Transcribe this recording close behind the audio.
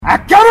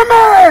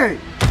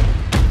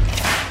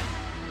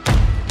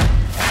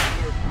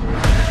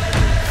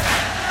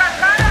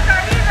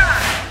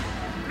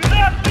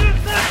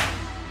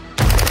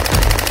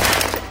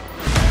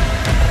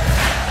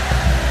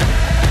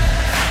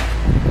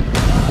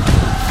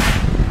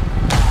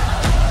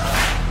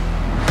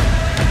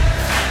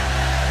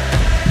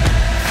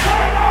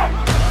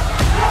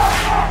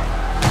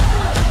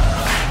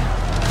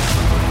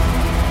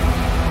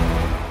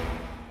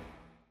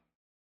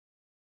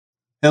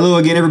Hello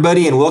again,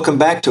 everybody, and welcome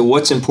back to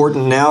What's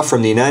Important Now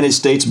from the United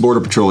States Border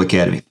Patrol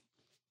Academy.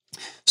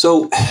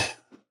 So,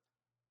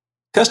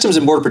 Customs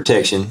and Border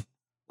Protection,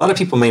 a lot of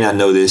people may not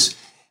know this,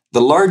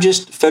 the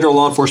largest federal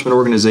law enforcement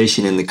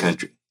organization in the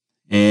country.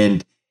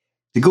 And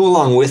to go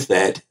along with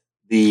that,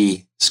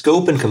 the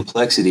scope and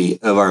complexity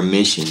of our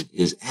mission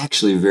is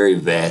actually very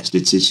vast.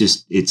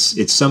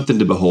 It's something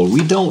to behold.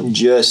 We don't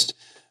just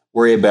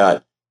worry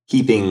about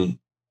keeping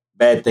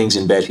bad things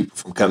and bad people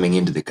from coming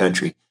into the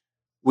country.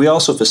 We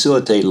also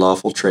facilitate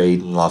lawful trade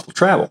and lawful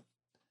travel.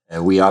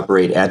 We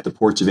operate at the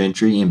ports of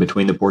entry and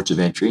between the ports of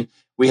entry.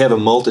 We have a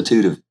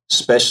multitude of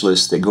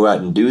specialists that go out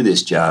and do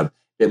this job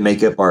that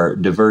make up our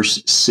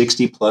diverse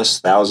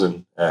 60-plus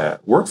thousand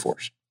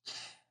workforce.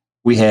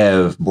 We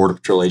have Border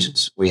Patrol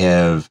agents. We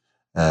have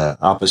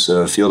Office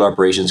of Field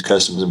Operations,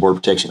 Customs and Border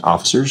Protection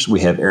officers. We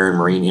have Air and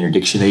Marine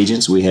Interdiction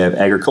agents. We have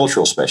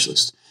agricultural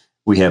specialists.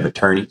 We have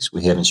attorneys.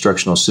 We have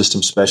instructional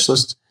system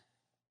specialists.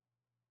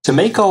 To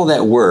make all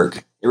that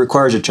work, it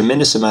requires a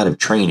tremendous amount of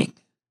training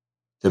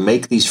to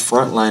make these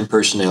frontline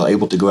personnel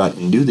able to go out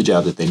and do the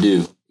job that they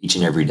do each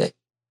and every day.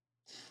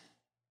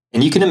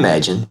 And you can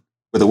imagine,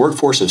 with a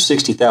workforce of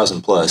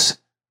 60,000 plus,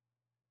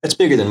 that's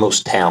bigger than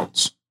most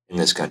towns in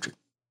this country.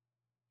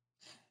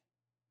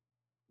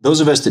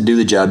 Those of us that do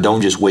the job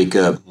don't just wake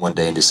up one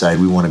day and decide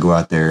we want to go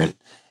out there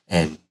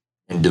and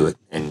do it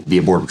and be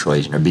a Border Patrol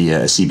agent or be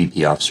a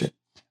CBP officer.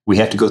 We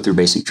have to go through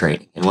basic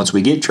training. And once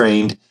we get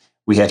trained,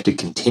 we have to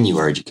continue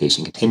our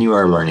education, continue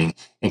our learning,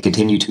 and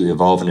continue to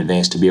evolve and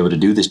advance to be able to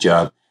do this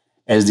job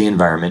as the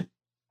environment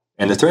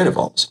and the threat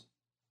evolves.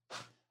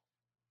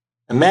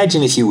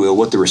 Imagine, if you will,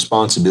 what the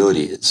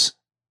responsibility is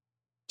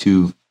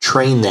to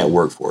train that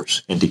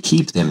workforce and to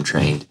keep them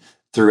trained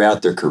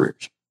throughout their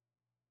careers.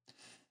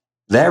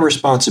 That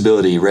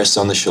responsibility rests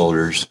on the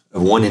shoulders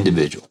of one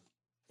individual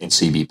in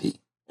CBP,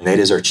 and that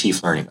is our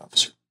Chief Learning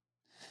Officer.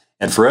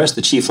 And for us,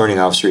 the Chief Learning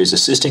Officer is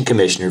Assistant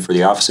Commissioner for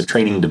the Office of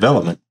Training and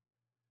Development,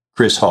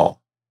 Chris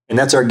Hall. And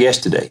that's our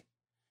guest today.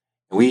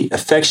 And we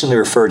affectionately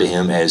refer to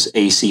him as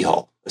AC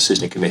Hall,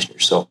 Assistant Commissioner.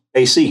 So,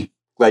 AC,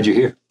 glad you're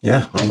here.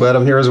 Yeah, I'm glad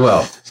I'm here as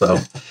well. So,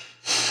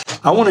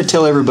 I want to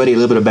tell everybody a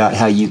little bit about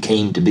how you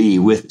came to be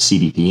with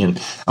CBP.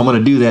 And I want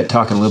to do that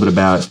talking a little bit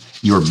about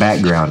your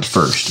background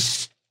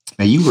first.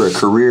 Now, you were a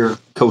career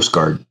Coast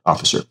Guard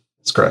officer.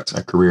 That's correct.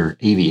 A career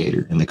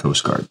aviator in the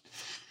Coast Guard.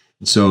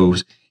 And so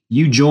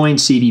you joined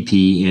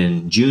CBP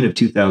in June of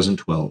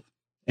 2012.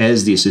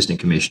 As the Assistant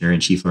Commissioner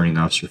and Chief Learning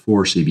Officer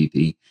for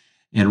CBP.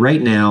 And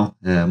right now,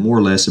 more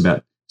or less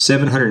about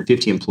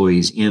 750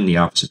 employees in the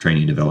Office of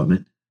Training and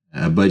Development,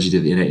 a budget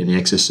in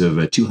excess of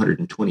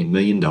 $220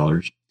 million.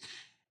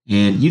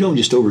 And you don't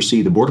just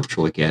oversee the Border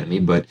Patrol Academy,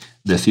 but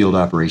the Field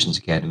Operations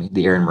Academy,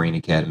 the Air and Marine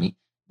Academy,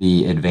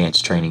 the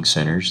Advanced Training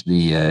Centers,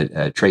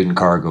 the Trade and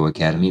Cargo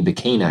Academy, the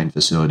canine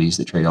facilities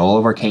that train all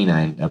of our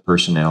canine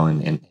personnel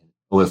and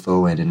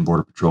OFO and in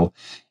Border Patrol.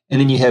 And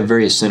then you have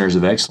various centers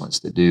of excellence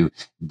that do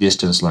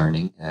distance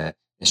learning,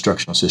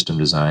 instructional system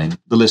design.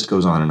 The list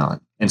goes on,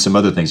 and some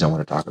other things I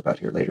want to talk about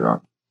here later on.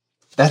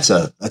 That's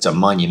a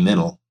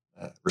monumental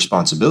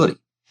responsibility.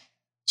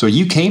 So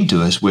you came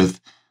to us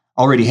with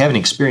already having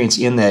experience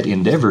in that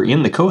endeavor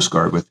in the Coast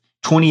Guard with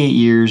 28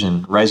 years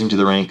and rising to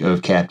the rank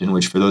of captain,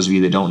 which for those of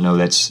you that don't know,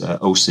 that's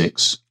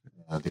 06,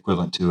 the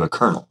equivalent to a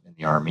colonel in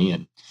the Army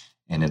and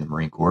in the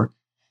Marine Corps.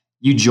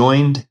 You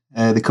joined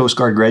the Coast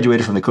Guard,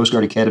 graduated from the Coast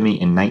Guard Academy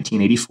in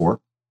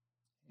 1984,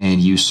 and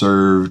you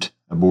served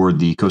aboard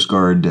the Coast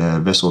Guard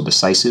vessel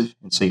Decisive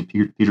in St.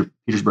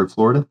 Petersburg,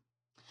 Florida.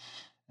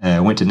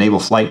 Went to Naval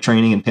Flight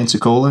Training in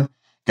Pensacola,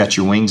 got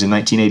your wings in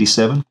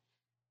 1987,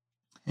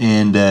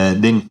 and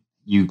then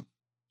you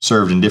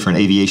served in different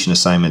aviation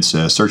assignments,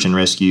 search and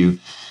rescue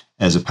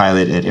as a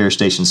pilot at Air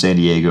Station San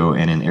Diego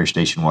and in Air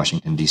Station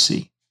Washington,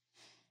 D.C.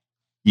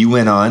 You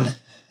went on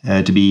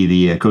to be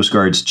the Coast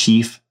Guard's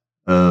chief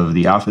of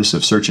the Office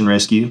of Search and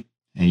Rescue,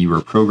 and you were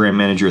a program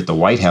manager at the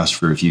White House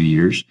for a few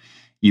years.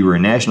 You were a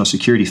National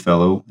Security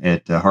Fellow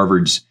at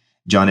Harvard's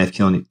John F.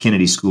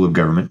 Kennedy School of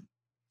Government.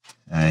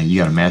 You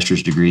got a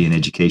master's degree in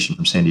education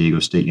from San Diego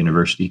State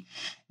University.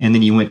 And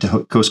then you went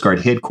to Coast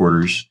Guard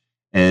headquarters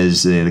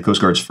as the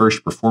Coast Guard's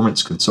first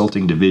Performance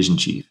Consulting Division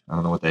Chief. I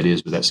don't know what that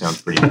is, but that sounds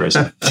pretty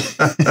impressive.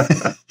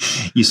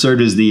 You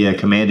served as the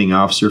commanding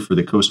officer for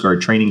the Coast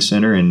Guard Training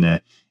Center in,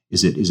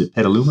 is it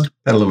Petaluma?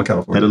 Petaluma,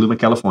 California. Petaluma,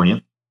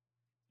 California.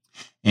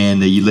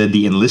 And you led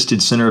the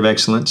Enlisted Center of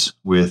Excellence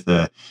with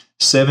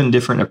 7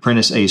 different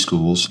apprentice A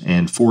schools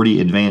and 40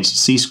 advanced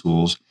C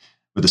schools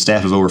with a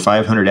staff of over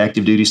 500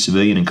 active duty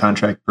civilian and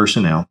contract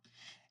personnel.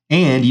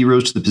 And you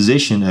rose to the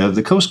position of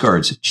the Coast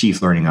Guard's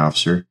Chief Learning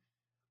Officer.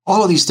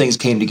 All of these things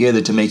came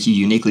together to make you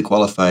uniquely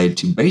qualified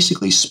to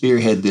basically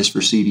spearhead this for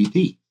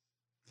CBP.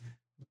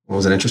 It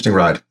was an interesting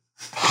ride.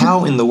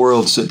 How in the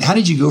world, so how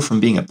did you go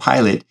from being a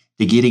pilot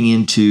to getting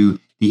into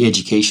the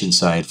education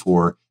side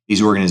for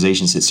these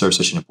organizations that serve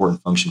such an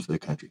important function for the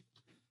country?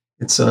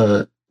 It's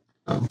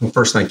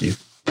first, thank you.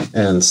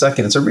 And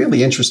second, it's a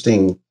really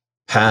interesting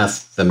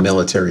path the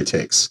military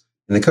takes.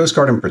 In the Coast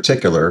Guard in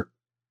particular,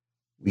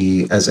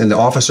 we, as in the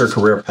officer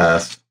career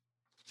path,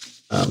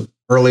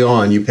 early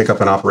on, you pick up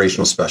an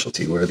operational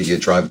specialty, whether you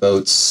drive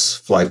boats,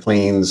 fly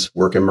planes,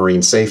 work in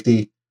marine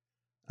safety,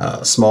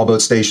 small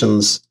boat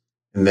stations,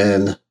 and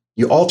then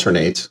you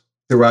alternate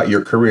throughout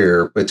your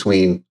career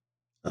between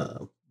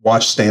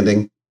watch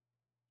standing,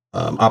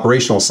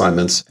 operational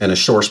assignments, and a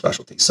shore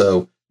specialty.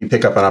 So you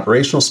pick up an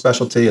operational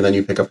specialty, and then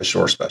you pick up a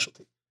shore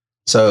specialty.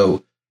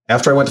 So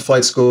after I went to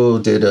flight school,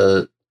 did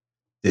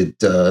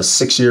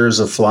 6 years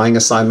of flying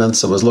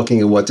assignments. I was looking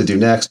at what to do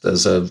next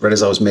right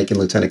as I was making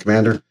lieutenant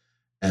commander,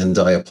 and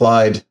I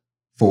applied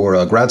for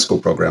a grad school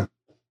program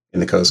in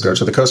the Coast Guard.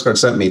 So the Coast Guard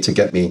sent me to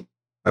get me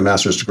my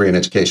master's degree in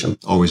education.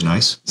 Always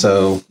nice.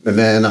 So, and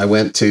then I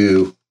went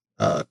to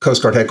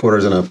Coast Guard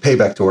headquarters on a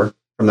payback tour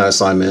from that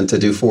assignment to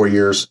do 4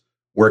 years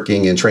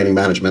working in training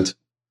management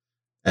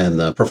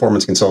and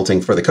performance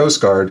consulting for the Coast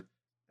Guard,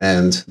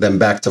 and then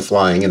back to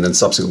flying, and then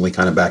subsequently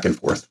kind of back and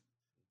forth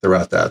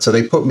throughout that. So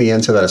they put me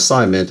into that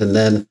assignment, and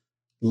then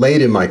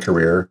late in my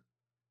career,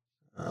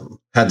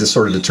 had to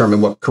sort of determine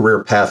what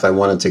career path I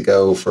wanted to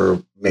go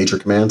for major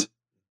command.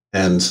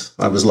 And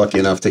I was lucky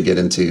enough to get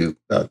into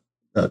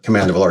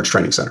command of a large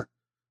training center.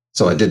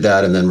 So I did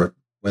that, and then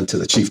went to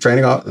the chief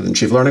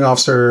learning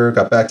officer,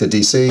 got back to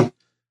DC,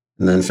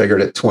 and then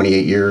figured at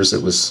 28 years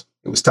it was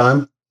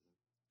time.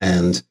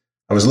 And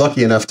I was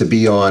lucky enough to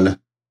be on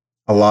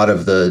a lot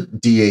of the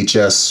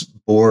DHS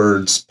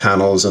boards,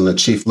 panels, and the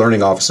chief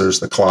learning officers,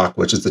 the CLOC,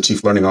 which is the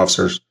chief learning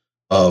officers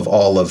of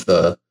all of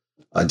the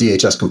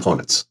DHS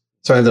components.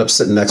 So I ended up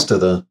sitting next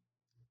to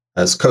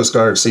as Coast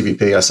Guard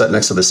CBP, I sat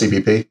next to the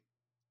CBP,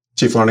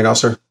 chief learning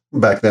officer.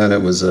 Back then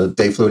it was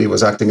Dave Flutie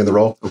was acting in the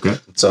role. Okay.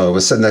 So I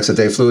was sitting next to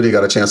Dave Flutie,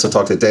 got a chance to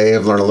talk to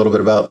Dave, learn a little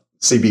bit about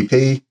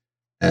CBP.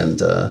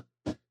 And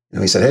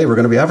he said, hey, we're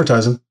going to be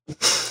advertising.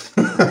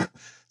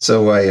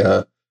 So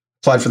I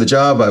applied for the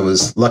job. I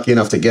was lucky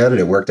enough to get it.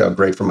 It worked out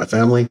great for my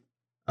family.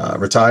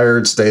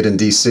 Retired, stayed in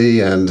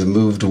DC, and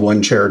moved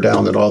one chair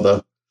down at all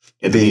the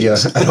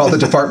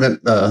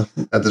department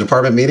at the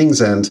department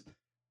meetings, and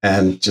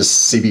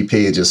just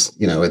CBP. Just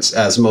it's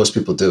as most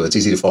people do. It's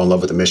easy to fall in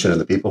love with the mission and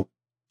the people.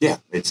 Yeah,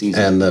 it's easy.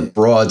 And the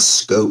broad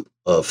scope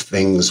of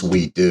things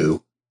we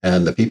do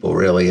and the people.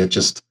 Really, it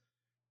just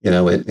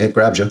it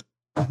grabs you.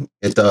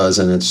 It does,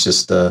 and it's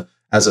just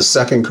as a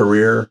second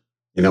career.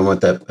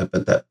 At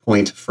that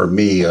point for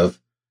me of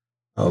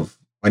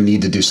I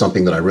need to do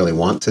something that I really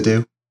want to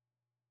do.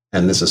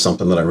 And this is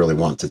something that I really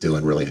want to do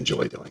and really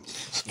enjoy doing.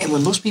 And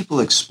when most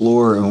people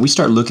explore, and we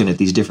start looking at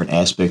these different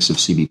aspects of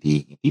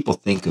CBP, people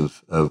think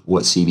of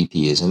what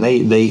CBP is, and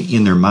they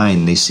in their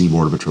mind, they see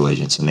Border Patrol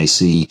agents, and they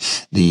see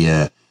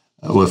the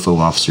OFO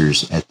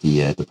officers at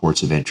the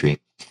ports of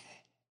entry.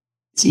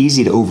 It's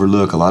easy to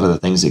overlook a lot of the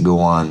things that go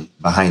on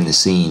behind the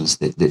scenes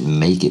that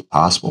make it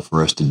possible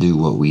for us to do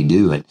what we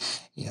do. And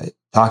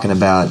talking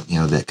about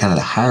the kind of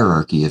the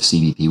hierarchy of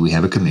CBP, we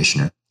have a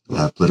commissioner,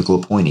 a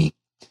political appointee,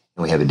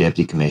 and we have a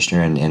deputy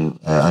commissioner, and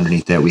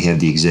underneath that we have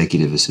the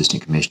executive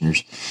assistant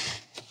commissioners.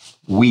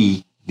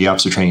 We, the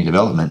Office of Training and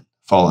Development,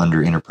 fall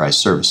under enterprise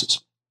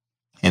services.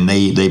 And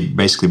they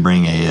basically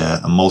bring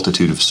a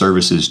multitude of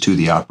services to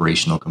the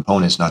operational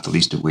components, not the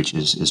least of which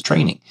is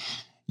training.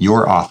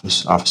 Your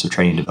Office of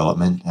Training and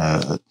Development,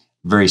 a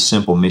very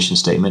simple mission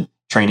statement,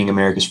 training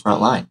America's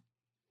front line.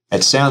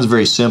 It sounds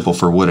very simple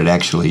for what it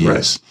actually is.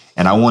 Right.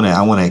 And I want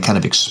to kind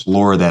of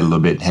explore that a little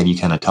bit and have you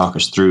kind of talk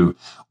us through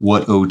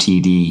what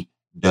OTD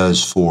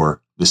does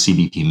for the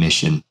CBP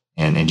mission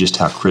and just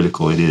how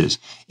critical it is.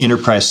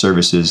 Enterprise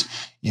services,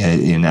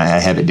 and I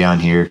have it down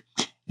here,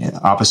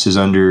 offices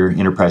under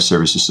enterprise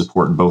services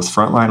support both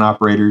frontline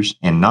operators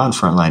and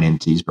non-frontline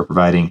entities by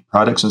providing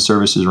products and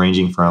services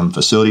ranging from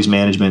facilities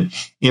management,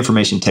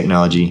 information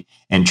technology,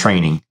 and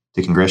training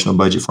to congressional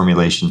budget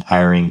formulation,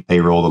 hiring,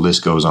 payroll, the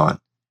list goes on.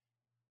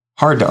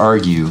 Hard to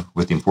argue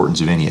with the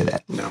importance of any of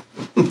that. No.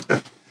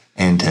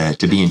 And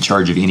to be in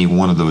charge of any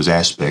one of those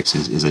aspects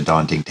is a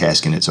daunting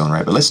task in its own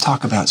right. But let's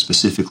talk about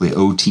specifically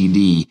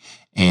OTD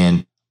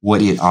and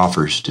what it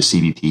offers to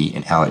CBP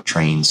and how it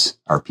trains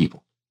our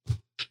people.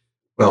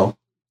 Well,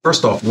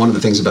 first off, one of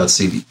the things about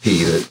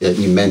CBP that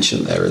you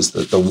mentioned there is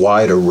the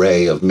wide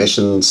array of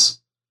missions,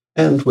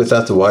 and with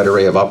that, the wide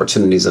array of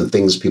opportunities and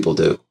things people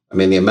do. I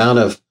mean, the amount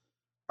of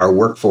our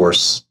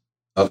workforce,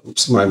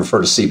 when I refer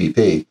to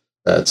CBP,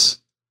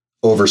 that's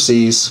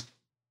overseas,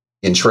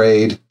 in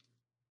trade,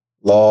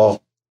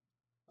 law,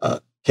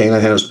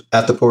 canine handlers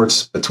at the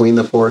ports, between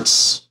the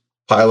ports,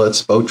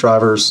 pilots, boat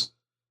drivers,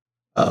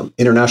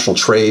 international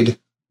trade,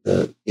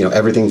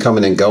 everything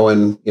coming and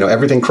going,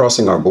 everything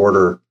crossing our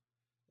border,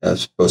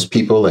 as both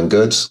people and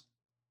goods,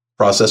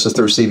 processes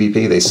through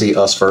CBP. They see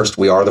us first.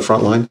 We are the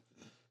front line.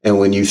 And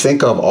when you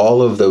think of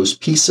all of those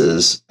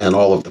pieces and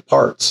all of the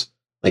parts,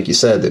 like you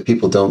said, that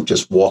people don't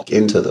just walk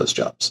into those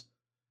jobs.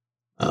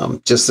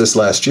 Just this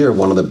last year,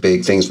 one of the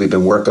big things we've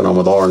been working on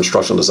with all our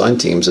instructional design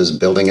teams is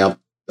building out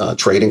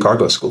trade and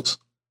cargo schools.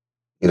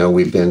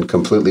 We've been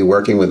completely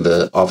working with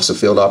the Office of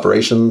Field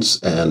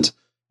Operations and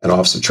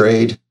Office of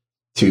Trade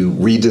to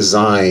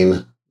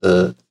redesign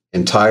the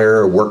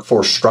entire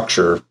workforce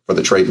structure for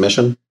the trade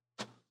mission,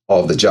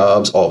 all of the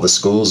jobs, all of the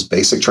schools,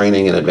 basic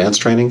training and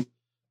advanced training,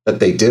 that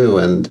they do.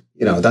 And,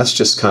 that's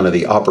just kind of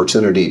the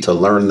opportunity to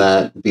learn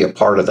that, be a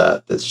part of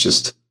that. That's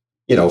just,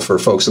 for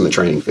folks in the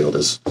training field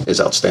is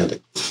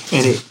outstanding.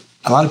 And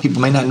a lot of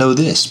people may not know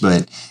this,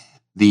 but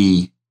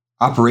the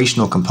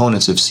operational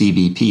components of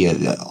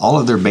CBP, all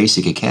of their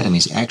basic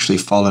academies actually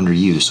fall under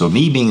you. So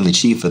me being the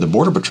chief of the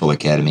Border Patrol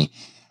Academy,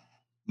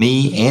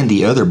 me and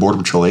the other Border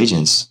Patrol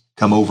agents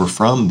come over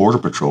from Border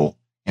Patrol,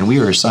 and we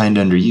are assigned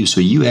under you. So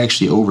you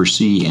actually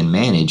oversee and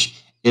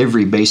manage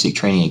every basic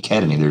training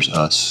academy. There's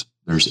us,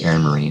 there's Air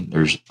and Marine,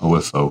 there's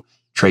OFO,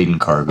 Trade and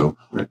Cargo.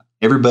 Right.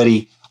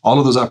 Everybody, all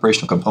of those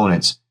operational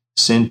components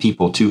send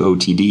people to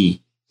OTD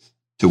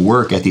to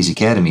work at these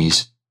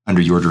academies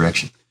under your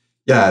direction.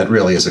 Yeah, it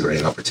really is a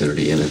great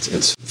opportunity. And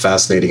it's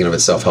fascinating in of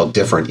itself how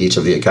different each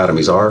of the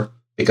academies are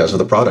because of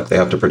the product they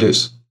have to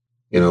produce.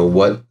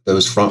 What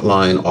those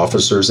frontline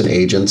officers and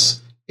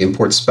agents,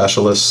 import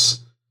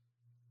specialists,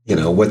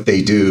 what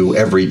they do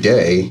every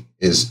day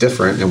is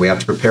different. And we have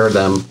to prepare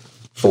them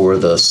for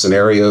the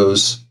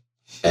scenarios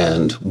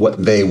and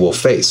what they will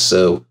face.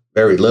 So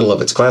very little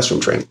of it's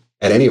classroom training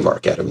at any of our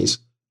academies.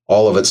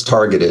 All of it's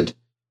targeted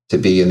to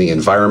be in the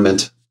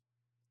environment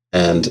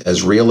and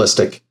as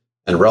realistic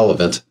and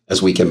relevant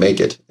as we can make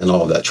it in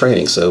all of that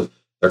training. So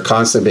they're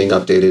constantly being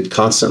updated,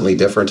 constantly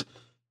different.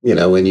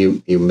 When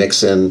you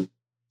mix in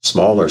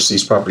smaller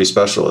seized property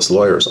specialists,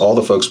 lawyers, all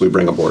the folks we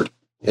bring aboard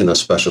in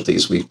those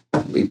specialties, we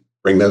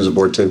bring those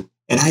aboard too.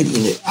 And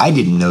I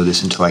didn't know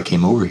this until I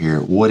came over here,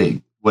 what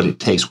it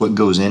takes, what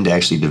goes into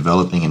actually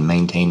developing and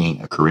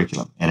maintaining a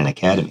curriculum and an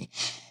academy.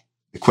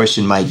 The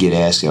question might get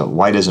asked,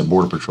 why doesn't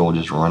Border Patrol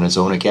just run its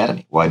own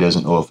academy? Why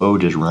doesn't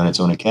OFO just run its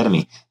own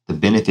academy? The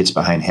benefits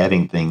behind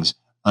having things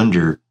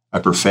under a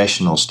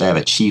professional staff,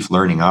 a chief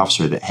learning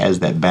officer that has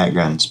that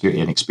background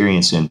and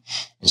experience in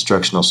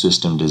instructional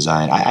system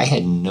design. I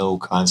had no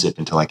concept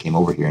until I came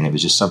over here, and it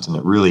was just something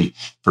that really,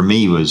 for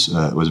me, was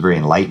very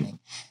enlightening.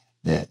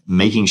 That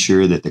making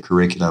sure that the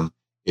curriculum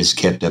is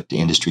kept up to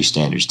industry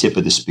standards, tip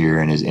of the spear,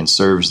 and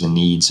serves the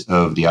needs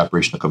of the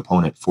operational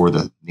component for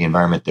the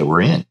environment that we're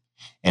in,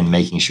 and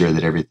making sure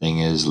that everything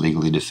is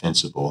legally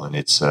defensible and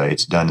it's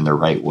done in the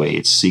right way,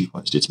 it's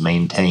sequenced, it's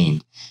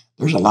maintained.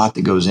 There's a lot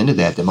that goes into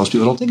that most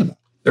people don't think about.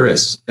 There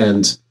is.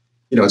 And,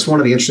 it's one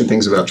of the interesting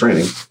things about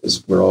training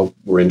is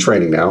we're in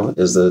training now,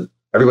 is that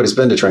everybody's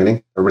been to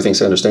training. Everybody thinks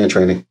they understand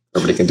training.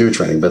 Everybody can do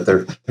training, but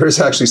there is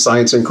actually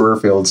science and career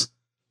fields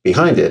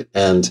behind it.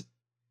 And,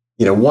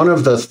 one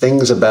of the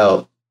things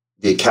about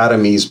the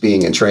academies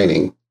being in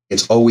training,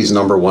 it's always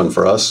number one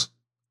for us,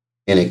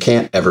 and it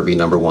can't ever be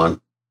number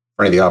one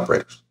for any of the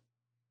operators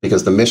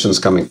because the mission's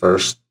coming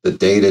first, the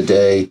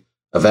day-to-day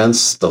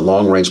events, the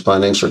long-range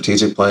planning,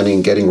 strategic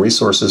planning, getting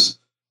resources,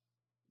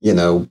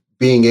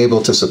 being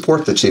able to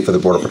support the chief of the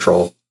Border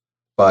Patrol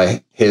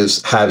by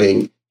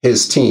having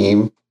his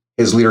team,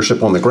 his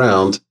leadership on the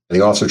ground, and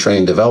the officer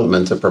training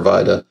development to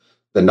provide the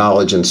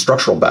knowledge and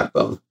structural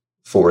backbone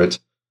for it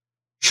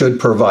should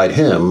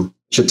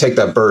take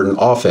that burden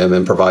off him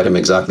and provide him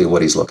exactly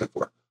what he's looking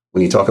for.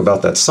 When you talk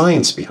about that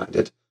science behind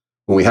it,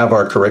 when we have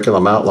our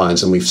curriculum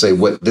outlines and we say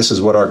this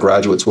is what our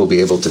graduates will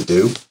be able to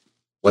do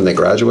when they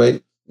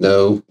graduate,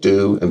 know,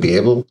 do, and be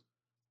able,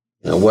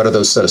 what are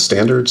those set of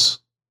standards?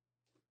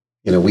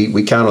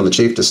 We count on the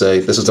chief to say,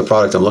 this is the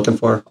product I'm looking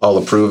for. I'll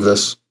approve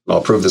this. I'll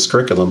approve this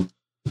curriculum.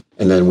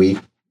 And then we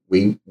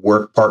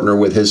partner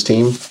with his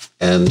team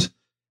and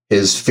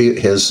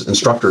his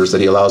instructors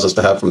that he allows us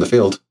to have from the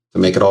field to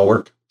make it all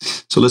work.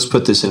 So let's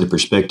put this into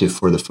perspective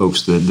for the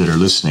folks that are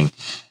listening.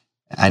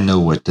 I know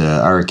what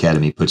our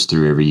academy puts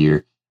through every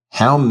year.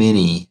 How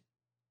many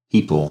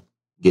people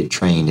get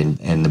trained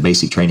in the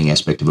basic training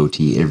aspect of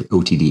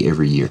OTD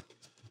every year?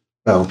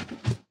 Well,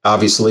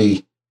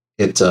 obviously,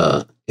 it's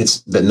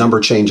the number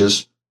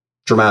changes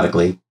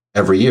dramatically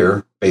every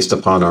year based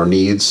upon our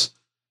needs,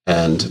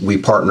 and we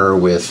partner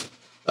with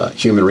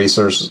human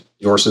resources,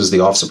 the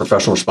Office of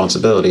Professional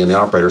Responsibility, and the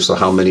operators. So,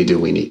 how many do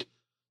we need?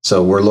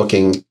 So, we're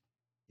looking,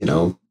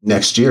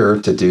 next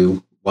year to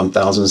do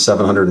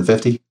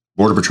 1,750.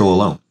 Border Patrol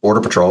alone.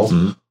 Border Patrol.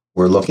 Mm-hmm.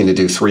 We're looking to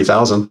do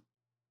 3,000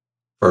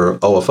 for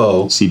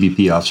OFO.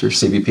 CBP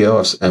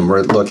officers. And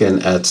we're looking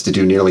to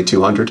do nearly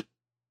 200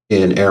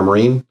 in Air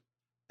Marine.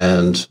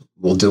 And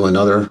we'll do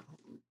another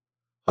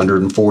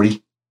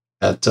 140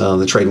 at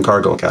the Trade and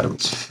Cargo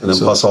Academies. And then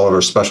plus all of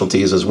our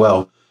specialties as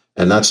well.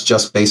 And that's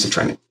just basic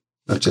training.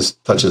 That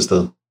just touches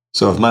the...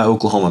 So if my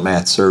Oklahoma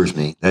math serves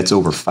me, that's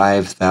over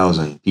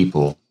 5,000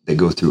 people that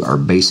go through our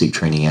basic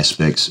training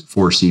aspects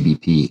for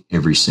CBP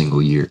every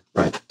single year.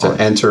 Right. To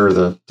enter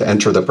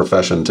the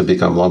profession, to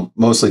become law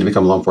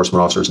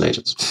enforcement officers and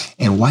agents.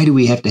 And why do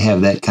we have to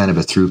have that kind of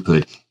a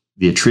throughput?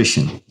 The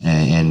attrition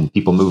and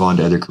people move on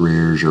to other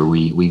careers, or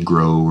we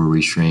grow or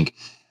we shrink.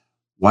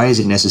 Why is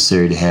it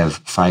necessary to have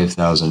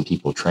 5,000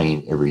 people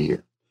trained every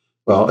year?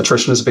 Well,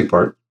 attrition is a big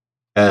part,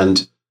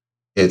 and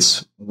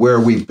it's where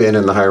we've been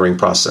in the hiring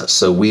process.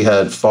 So we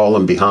had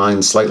fallen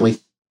behind slightly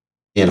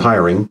in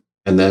hiring.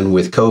 And then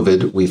with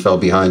COVID, we fell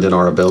behind in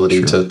our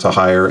ability to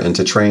hire and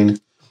to train.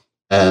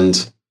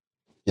 And,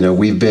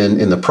 we've been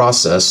in the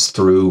process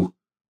through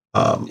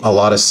a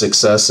lot of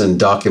success in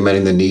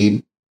documenting the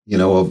need,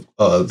 of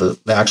the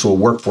actual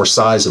workforce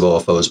size of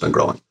OFO has been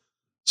growing.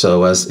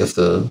 So if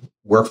the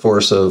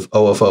workforce of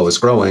OFO is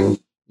growing,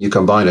 you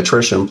combine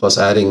attrition plus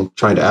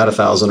trying to add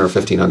 1,000 or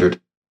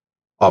 1,500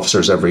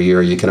 officers every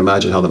year, you can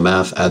imagine how the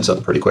math adds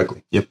up pretty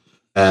quickly. Yep.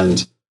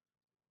 And,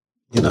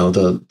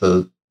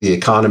 the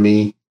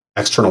economy,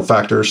 external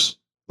factors,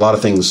 a lot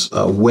of things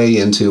weigh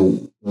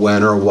into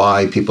when or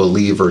why people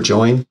leave or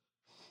join.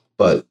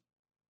 But,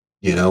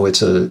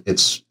 it's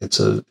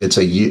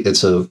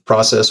a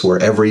process where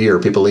every year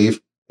people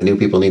leave and new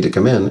people need to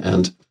come in.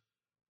 And,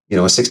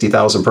 a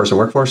 60,000 person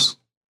workforce,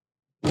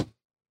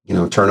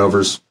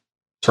 turnovers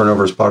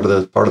part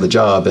of the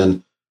job.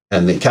 And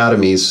the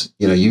academies,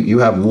 you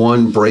have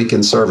one break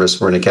in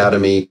service where an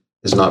academy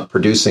is not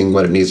producing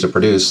what it needs to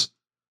produce,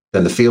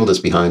 then the field is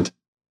behind.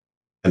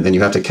 And then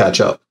you have to catch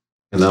up.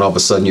 And then all of a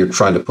sudden you're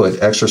trying to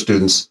put extra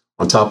students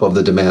on top of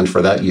the demand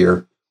for that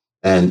year.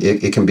 And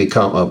it can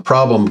become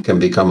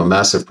a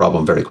massive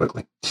problem very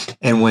quickly.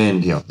 And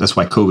when, that's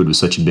why COVID was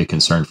such a big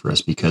concern for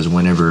us, because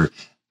whenever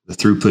the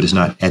throughput is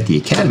not at the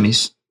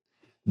academies,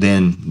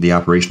 then the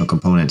operational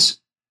components,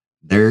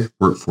 their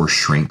workforce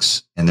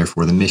shrinks, and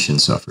therefore the mission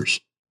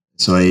suffers.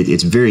 So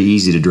it's very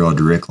easy to draw a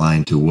direct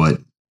line to what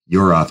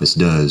your office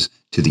does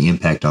to the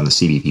impact on the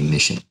CBP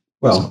mission.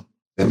 Well,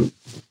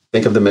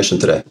 think of the mission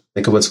today.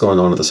 Think of what's going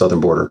on at the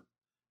southern border,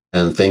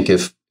 and think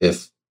if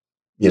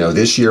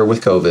this year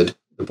with COVID,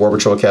 the Border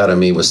Patrol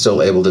Academy was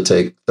still able to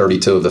take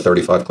 32 of the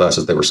 35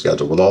 classes they were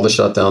scheduled, with all the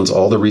shutdowns,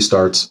 all the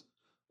restarts,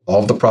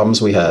 all of the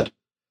problems we had.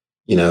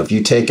 If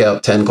you take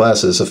out 10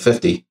 classes of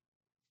 50,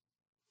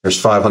 there's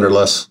 500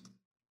 less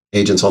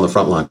agents on the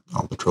front line.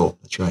 On patrol,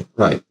 that's right.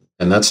 Right.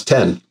 And that's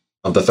 10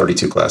 of the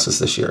 32 classes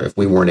this year. If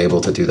we weren't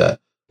able to do that,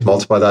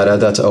 multiply that,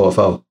 add that to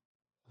OFO.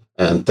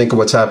 And think of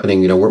what's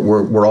happening.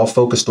 We're all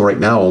focused right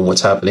now on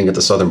what's happening at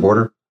the southern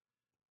border.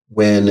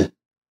 When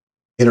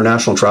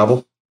international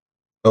travel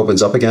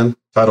opens up again,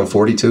 Title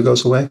 42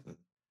 goes away.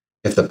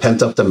 If the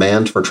pent-up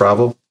demand for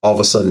travel all of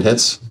a sudden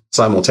hits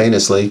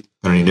simultaneously,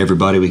 I need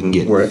everybody we can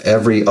get. Where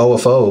every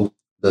OFO,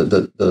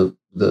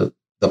 the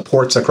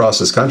ports across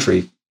this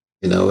country,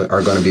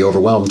 are going to be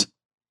overwhelmed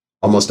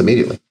almost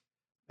immediately.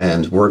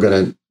 And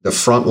the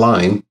front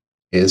line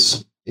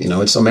is,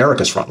 it's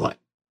America's front line.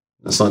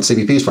 It's not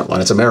CBP's front line,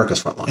 it's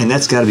America's front line. And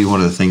that's got to be one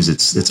of the things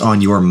that's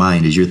on your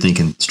mind as you're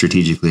thinking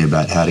strategically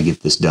about how to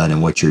get this done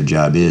and what your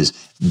job is.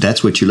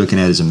 That's what you're looking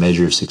at as a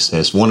measure of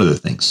success. One of the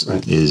things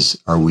is,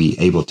 are we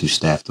able to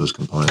staff those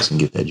components and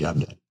get that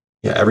job done?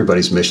 Yeah,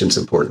 everybody's mission's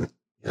important.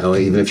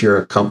 Even if you're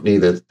a company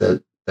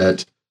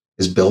that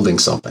is building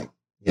something,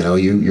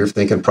 you're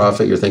thinking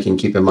profit, you're thinking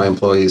keeping my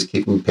employees,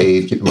 keeping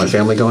paid, keeping my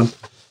family going.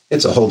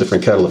 It's a whole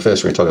different kettle of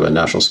fish when you're talking about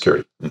national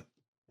security.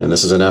 And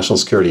this is a national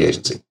security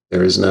agency.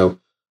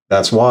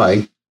 That's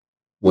why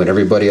when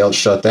everybody else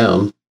shut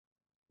down,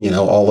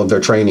 all of their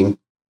training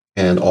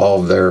and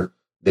all of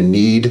the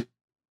need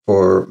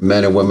for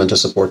men and women to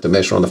support the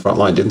mission on the front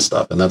line didn't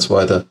stop. And that's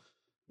why the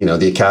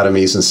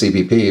academies and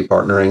CBP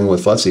partnering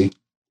with FLETC,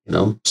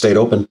 stayed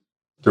open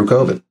through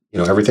COVID.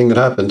 Everything that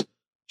happened,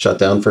 shut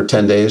down for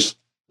 10 days,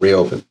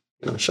 reopen,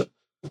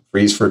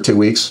 freeze for 2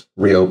 weeks,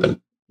 reopen,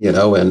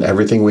 and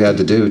everything we had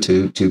to do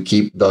to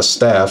keep the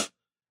staff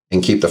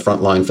and keep the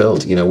front line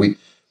filled.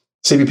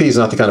 CBP is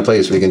not the kind of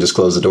place where you can just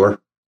close the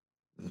door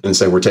and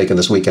say, we're taking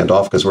this weekend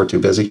off because we're too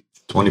busy.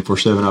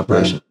 24/7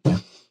 operation.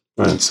 Right.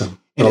 Yeah. Right. So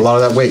a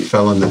lot of that weight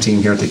fell on the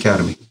team here at the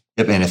Academy.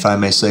 Yep. And if I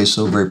may say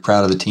so, very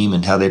proud of the team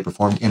and how they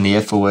performed in the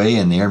FOA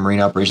and the Air and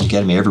Marine Operations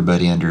Academy,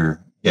 everybody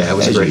under. Yeah, it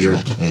was a great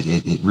year.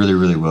 It really,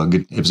 really well.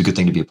 Good. It was a good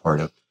thing to be a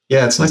part of.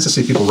 Yeah. It's nice to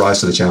see people rise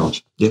to the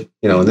challenge. Yep.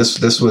 And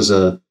this was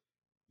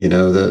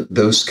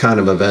those kind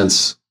of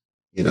events,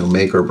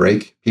 make or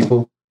break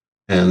people.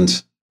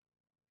 And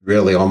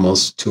really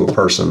almost to a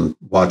person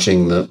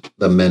watching the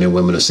men and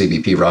women of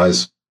CBP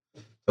rise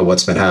to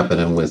what's been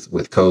happening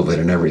with COVID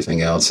and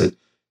everything else. It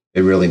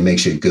really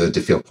makes you good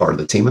to feel part of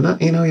the team. And that,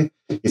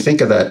 you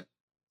think of that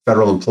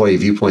federal employee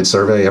viewpoint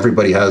survey,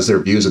 everybody has their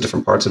views of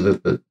different parts of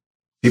it, but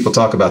people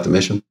talk about the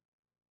mission.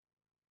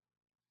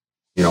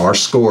 Our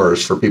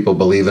scores for people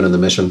believing in the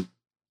mission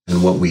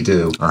and what we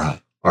do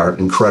are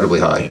incredibly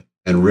high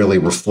and really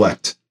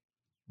reflect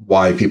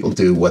why people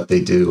do what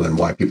they do and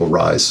why people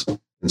rise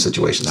in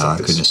situations like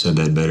this. I couldn't have said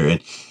that better. And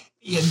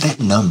that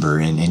number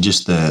and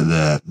just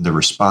the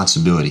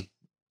responsibility,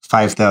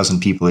 5,000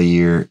 people a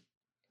year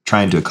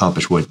trying to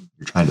accomplish what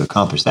you're trying to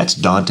accomplish, that's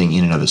daunting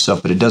in and of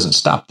itself, but it doesn't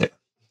stop there.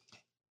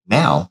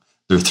 Now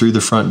they're through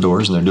the front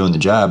doors and they're doing the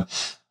job.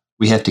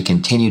 We have to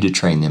continue to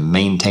train them,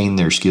 maintain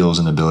their skills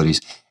and abilities,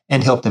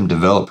 and help them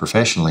develop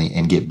professionally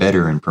and get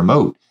better and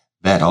promote.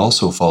 That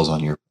also falls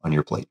on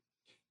your plate.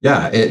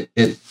 Yeah,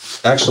 it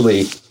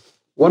actually,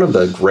 one of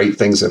the great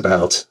things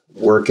about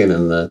working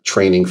in the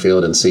training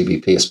field in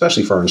CBP,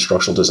 especially for our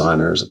instructional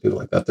designers and people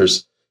like that,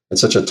 it's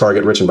such a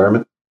target-rich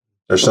environment.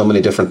 There's so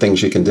many different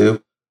things you can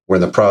do. We're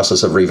in the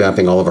process of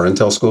revamping all of our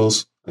intel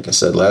schools. Like I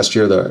said, last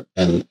year,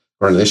 and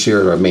this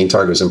year, our main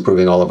target is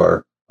improving all of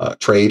our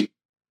trade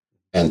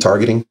and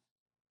targeting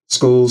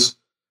schools.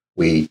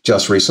 We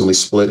just recently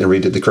split and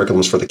redid the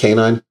curriculums for the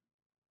K9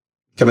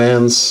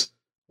 commands.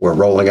 We're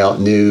rolling out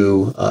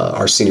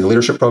our senior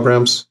leadership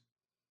programs.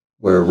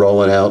 We're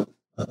rolling out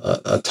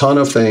a ton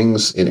of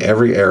things in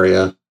every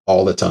area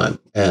all the time.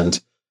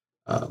 And,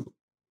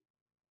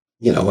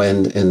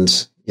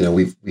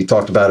 we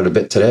talked about it a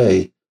bit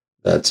today,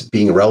 that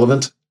being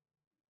relevant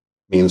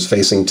means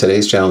facing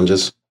today's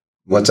challenges,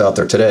 what's out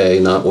there today,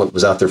 not what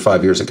was out there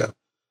 5 years ago.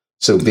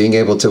 So being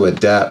able to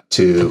adapt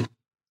to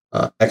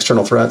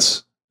external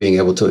threats, being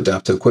able to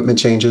adapt to equipment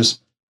changes,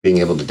 being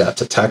able to adapt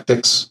to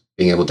tactics,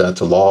 being able to adapt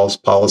to laws,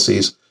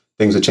 policies,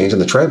 things that change in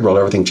the trade world,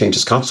 everything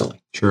changes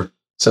constantly. Sure.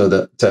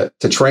 So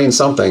to train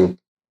something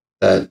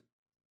that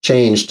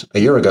changed a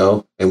year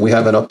ago and we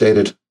haven't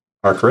updated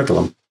our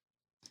curriculum,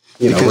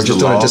 we're just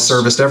doing a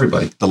disservice to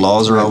everybody. The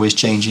laws are always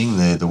changing.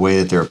 The way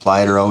that they're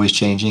applied are always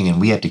changing. And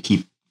we have to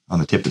keep on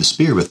the tip of the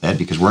spear with that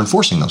because we're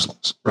enforcing those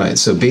laws. Right.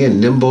 So being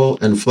nimble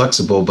and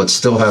flexible, but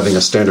still having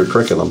a standard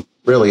curriculum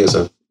really is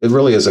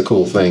a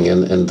cool thing.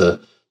 And the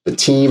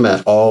team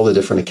at all the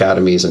different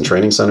academies and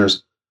training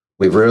centers,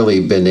 we've really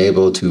been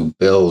able to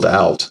build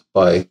out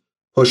by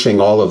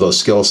pushing all of those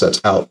skill sets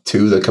out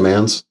to the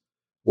commands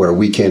where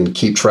we can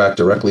keep track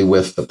directly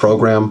with the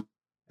program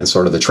and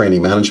sort of the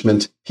training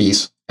management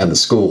piece and the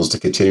schools to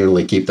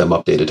continually keep them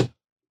updated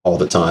all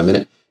the time. And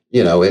it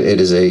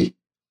is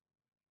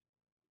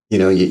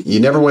you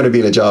never want to be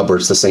in a job where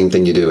it's the same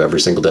thing you do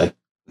every single day.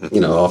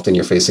 Often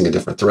you're facing a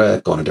different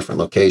threat, going a different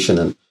location.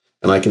 And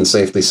I can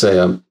safely say,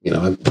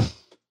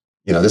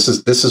 this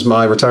is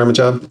my retirement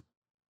job.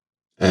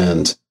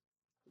 And,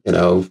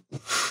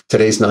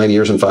 today's 9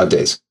 years and 5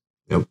 days.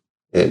 Yep.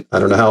 I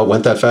don't know how it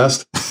went that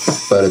fast,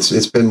 but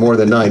it's been more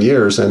than 9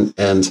 years and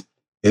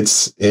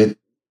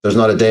there's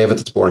not a day of it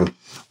that's boring.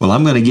 Well,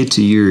 I'm going to get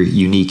to your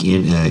unique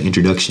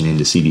introduction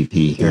into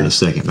CBP here in a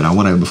second,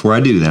 but before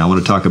I do that, I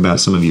want to talk about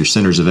some of your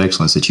centers of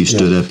excellence that you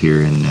stood up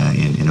here in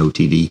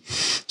OTD.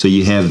 So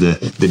you have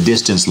the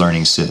Distance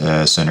Learning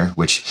Center,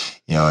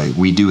 which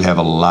we do have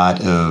a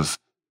lot of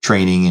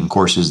training and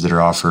courses that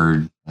are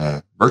offered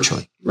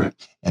virtually, right?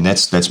 And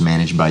that's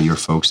managed by your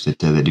folks that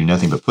do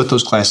nothing but put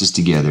those classes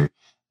together,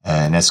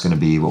 and that's going to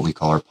be what we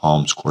call our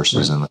PALMS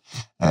courses. Right.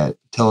 And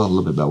tell a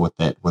little bit about what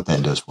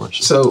that does for us.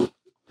 So,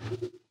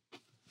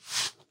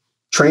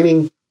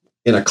 training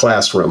in a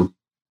classroom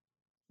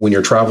when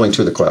you're traveling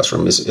to the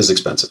classroom is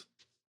expensive.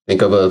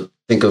 Think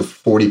of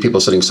 40 people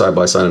sitting side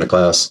by side in a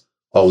class,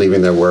 all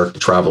leaving their work,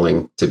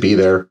 traveling to be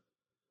there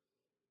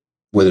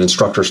with an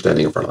instructor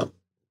standing in front of them.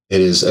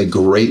 It is a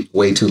great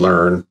way to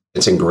learn.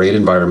 It's in great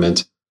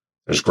environment.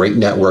 There's great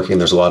networking.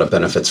 There's a lot of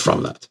benefits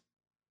from that.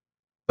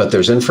 But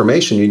there's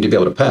information you need to be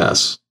able to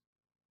pass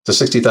to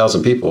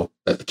 60,000 people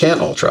that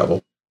can't all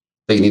travel,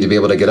 that you need to be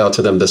able to get out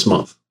to them this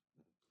month.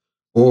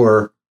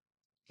 Or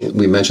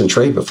we mentioned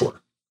trade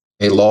before.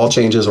 A law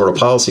changes or a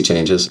policy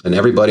changes, and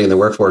everybody in the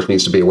workforce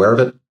needs to be aware of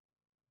it.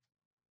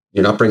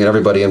 You're not bringing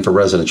everybody in for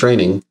resident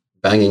training.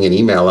 Banging an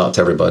email out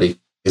to everybody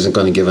isn't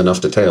going to give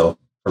enough detail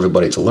for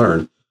everybody to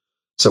learn.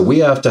 So we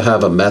have to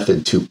have a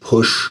method to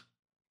push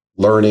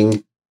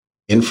learning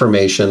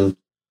information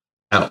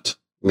out.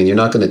 I mean, you're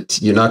not going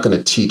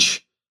to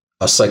teach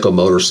a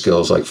psychomotor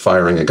skills like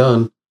firing a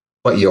gun,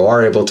 but you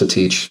are able to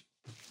teach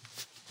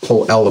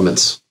whole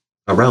elements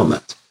around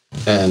that.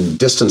 And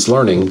distance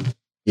learning,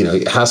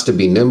 it has to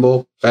be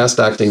nimble, fast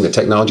acting. The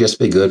technology has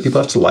to be good.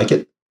 People have to like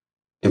it,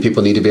 and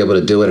people need to be able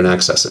to do it and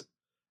access it.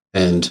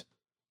 And,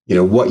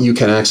 what you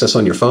can access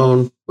on your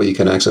phone, what you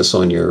can access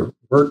on your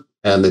work,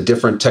 and the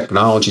different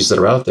technologies that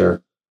are out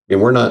there. I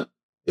mean,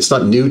 it's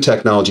not new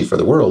technology for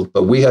the world,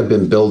 but we have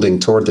been building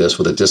toward this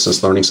with a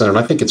distance learning center. And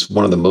I think it's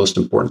one of the most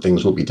important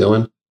things we'll be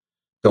doing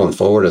going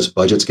forward as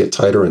budgets get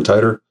tighter and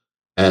tighter,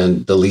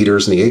 and the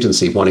leaders in the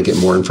agency want to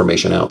get more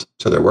information out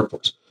to their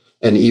workforce.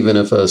 And even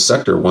if a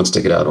sector wants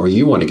to get out or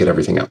you want to get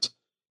everything out,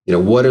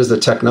 what is the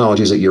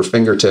technologies at your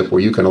fingertip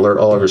where you can alert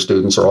all of your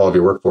students or all of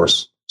your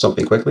workforce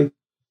something quickly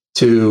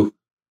to,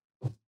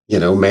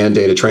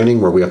 mandated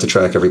training where we have to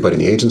track everybody in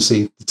the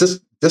agency.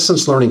 This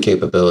distance learning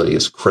capability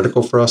is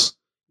critical for us,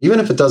 even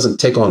if it doesn't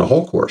take on a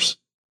whole course.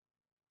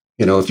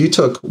 If you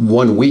took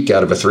 1 week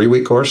out of a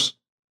 3-week course,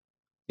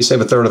 you save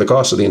a third of the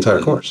cost of the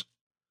entire course.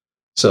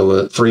 So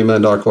a $3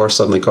 million course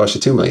suddenly costs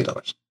you $2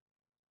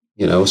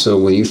 million. So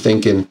when you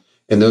think in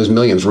those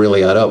millions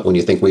really add up when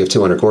you think we have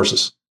 200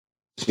 courses,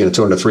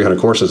 200 to 300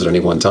 courses at any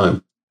one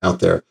time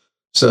out there.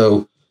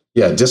 So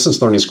yeah, distance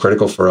learning is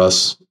critical for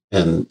us,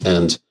 and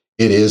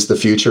it is the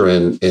future.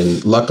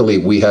 And luckily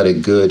we had a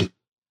good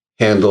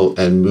handle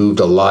and moved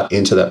a lot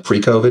into that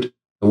pre-COVID.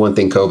 And one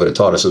thing COVID had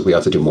taught us is we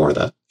have to do more of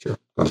that. Sure.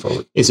 Going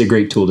forward. It's a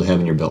great tool to have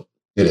in your belt.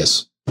 It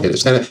is. And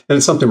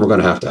it's something we're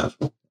going to have.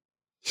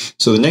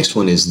 So the next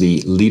one is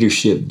the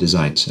Leadership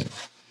Design Center.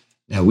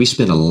 Now, we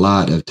spend a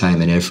lot of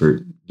time and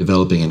effort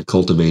developing and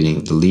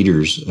cultivating the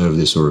leaders of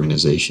this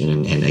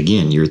organization. And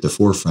again, you're at the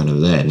forefront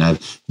of that. And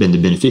I've been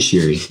the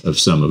beneficiary of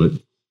some of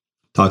it.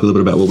 Talk a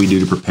little bit about what we do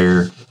to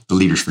prepare the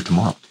leaders for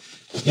tomorrow.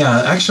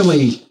 Yeah,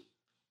 actually,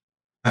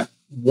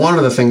 one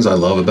of the things I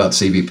love about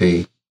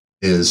CBP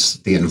is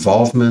the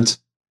involvement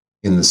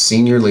in the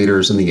senior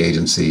leaders in the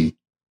agency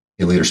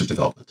in leadership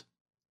development.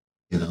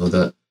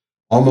 The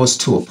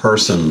almost to a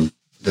person,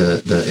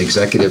 the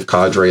executive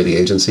cadre of the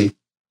agency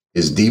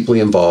is deeply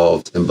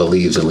involved and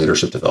believes in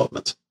leadership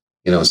development.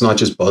 It's not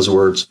just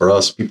buzzwords for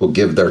us. People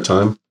give their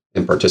time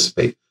and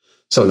participate.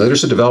 So in the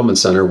Leadership Development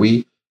Center,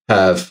 we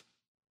have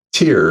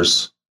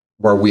tiers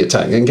where we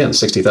attack, and again,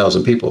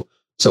 60,000 people.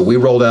 So we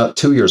rolled out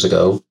 2 years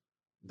ago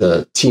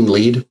the team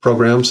lead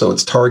program. So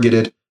it's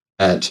targeted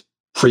at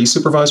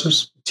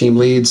pre-supervisors, team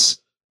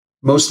leads,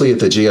 mostly at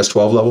the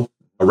GS-12 level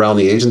around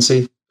the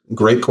agency.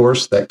 Great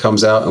course that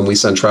comes out, and we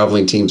send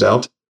traveling teams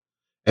out.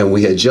 And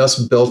we had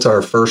just built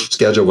our first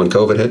schedule when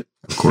COVID hit.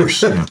 Of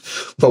course. Yeah.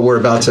 But we're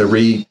about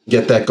to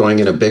get that going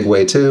in a big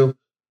way too.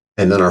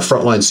 And then our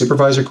frontline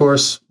supervisor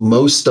course,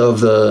 most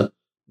of the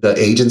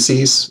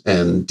agencies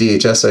and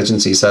DHS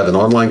agencies have an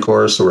online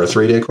course or a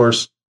 3-day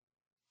course.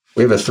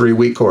 We have a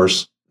 3-week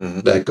course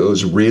that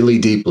goes really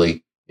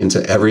deeply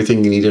into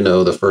everything you need to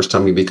know the first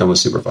time you become a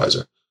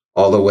supervisor,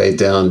 all the way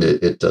down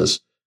to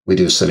we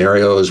do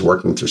scenarios,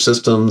 working through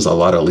systems, a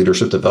lot of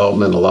leadership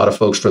development, a lot of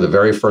folks for the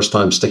very first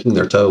time sticking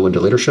their toe into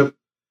leadership,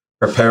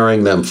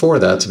 preparing them for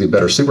that to be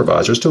better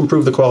supervisors, to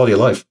improve the quality of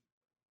life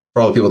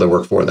for all the people that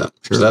work for them.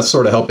 Sure. So that's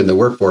sort of helping the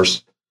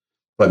workforce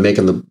by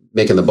making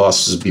the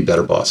bosses be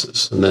better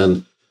bosses. And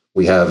then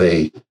we have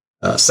a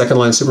second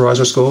line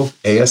supervisor school,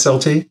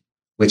 ASLT,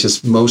 which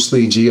is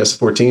mostly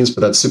GS-14s,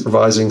 but that's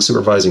supervising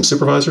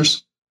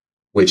supervisors,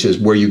 which is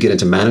where you get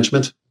into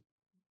management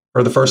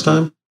for the first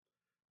time.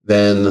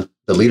 Then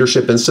the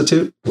Leadership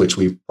Institute, which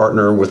we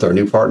partner with our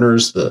new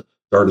partners, the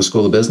Darden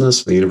School of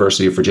Business, the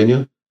University of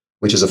Virginia,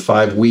 which is a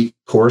 5-week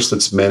course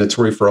that's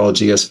mandatory for all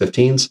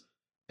GS-15s.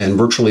 And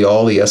virtually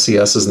all the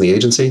SCSs in the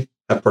agency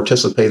have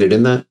participated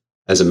in that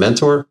as a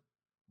mentor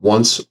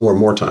once or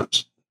more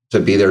times to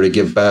be there to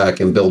give back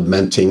and build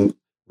mentoring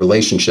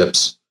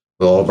relationships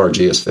with all of our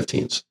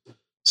GS-15s.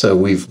 So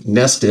we've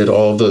nested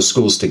all of those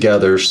schools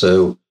together.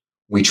 So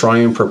we try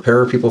and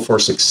prepare people for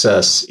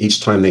success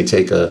each time they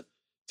take a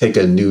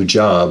new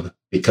job,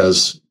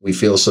 because we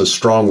feel so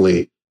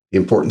strongly the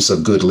importance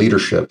of good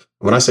leadership.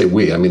 When I say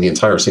we, I mean the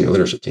entire senior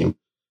leadership team,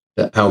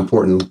 that how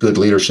important good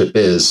leadership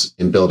is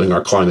in building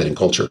our climate and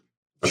culture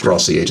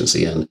across the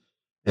agency. And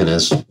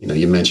as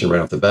you mentioned right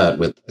off the bat,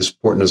 with as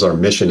important as our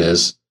mission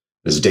is,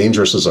 as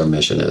dangerous as our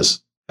mission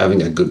is,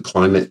 having a good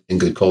climate and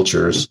good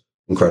culture is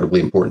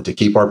incredibly important to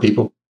keep our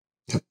people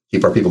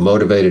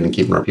motivated and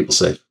keeping our people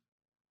safe.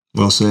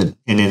 Well said.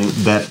 And then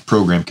that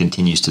program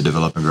continues to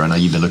develop and grow. I know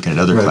you've been looking at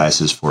other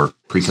classes for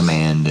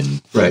pre-command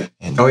and right.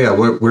 Oh yeah,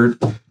 we're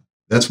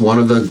that's one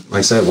of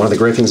the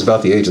great things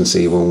about the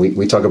agency when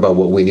we talk about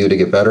what we need to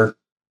get better.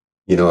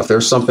 If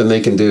there's something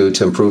they can do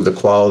to improve the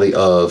quality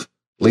of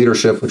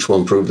leadership, which will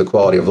improve the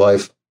quality of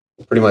life,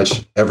 pretty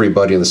much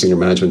everybody in the senior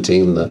management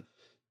team, the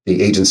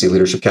agency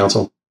leadership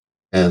council,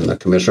 and the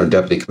commissioner and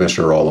deputy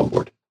commissioner are all on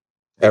board.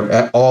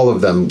 All of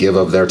them give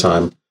of their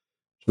time.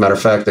 As a matter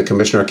of fact, the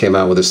commissioner came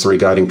out with his 3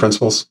 guiding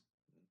principles.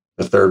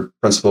 The third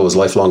principle is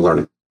lifelong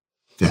learning.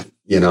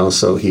 Yeah.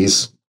 So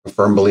he's a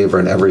firm believer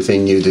in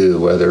everything you do,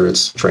 whether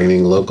it's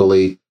training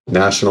locally,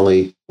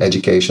 nationally,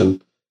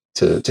 education,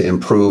 to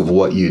improve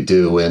what you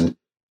do. And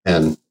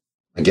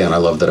again, I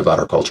love that about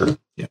our culture.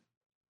 Yeah.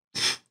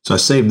 So I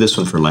saved this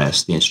one for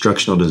last, the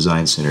Instructional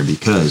Design Center,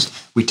 because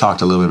we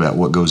talked a little bit about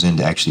what goes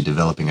into actually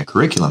developing a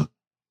curriculum.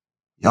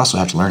 You also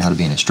have to learn how to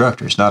be an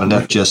instructor. It's not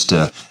enough just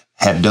to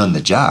have done the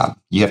job.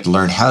 You have to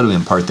learn how to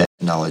impart that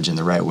knowledge in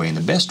the right way and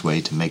the best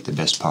way to make the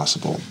best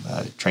possible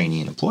trainee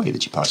and employee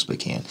that you possibly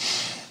can.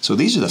 So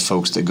these are the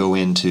folks that go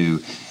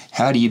into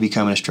how do you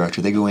become an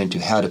instructor. They go into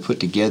how to put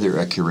together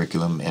a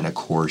curriculum and a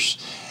course,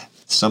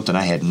 something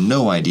I had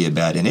no idea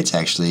about, and it's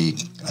actually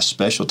a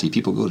specialty.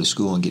 People go to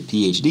school and get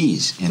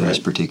PhDs in this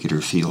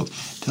particular field.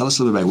 Tell us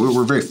a little bit about it.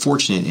 We're very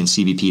fortunate in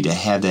CBP to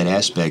have that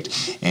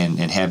aspect and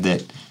have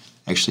that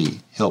actually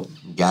help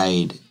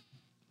guide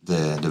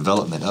the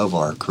development of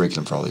our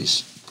curriculum for all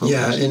these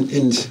programs. Yeah,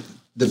 and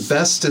the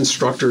best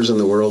instructors in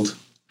the world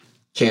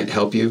can't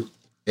help you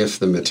if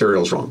the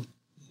material's wrong,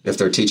 if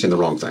they're teaching the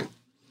wrong thing.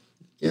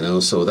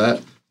 So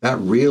that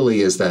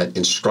really is that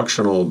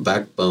instructional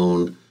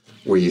backbone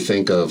where you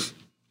think of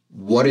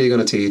what are you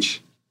going to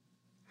teach,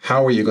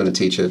 how are you going to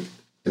teach it,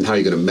 and how are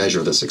you going to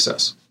measure the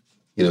success.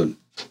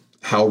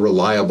 How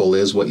reliable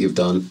is what you've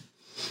done,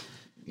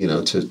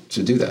 to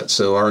do that.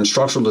 So our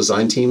instructional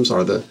design teams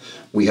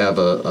we have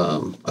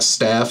a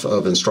staff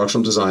of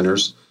instructional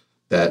designers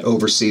that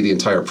oversee the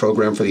entire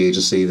program for the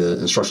agency, the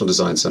Instructional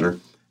Design Center.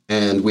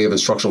 And we have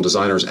instructional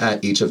designers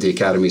at each of the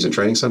academies and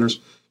training centers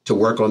to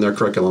work on their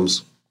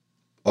curriculums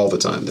all the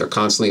time. They're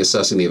constantly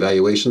assessing the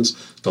evaluations,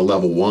 the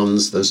level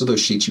 1s. Those are those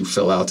sheets you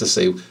fill out to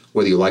say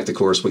whether you liked the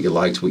course, what you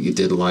liked, what you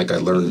didn't like. I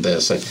learned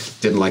this. I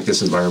didn't like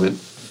this environment.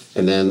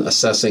 And then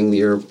assessing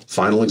your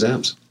final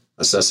exams,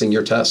 assessing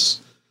your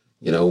tests.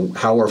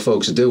 How are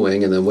folks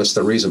doing? And then what's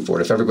the reason for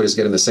it? If everybody's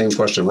getting the same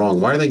question wrong,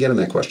 why are they getting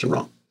that question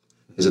wrong?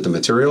 Is it the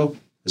material?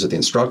 Is it the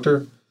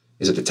instructor?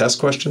 Is it the test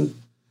question?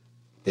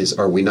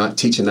 Are we not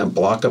teaching that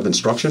block of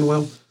instruction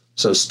well?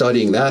 So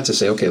studying that to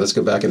say, okay, let's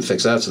go back and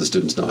fix that so the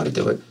students know how to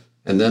do it.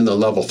 And then the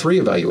level 3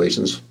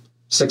 evaluations,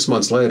 6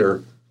 months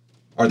later,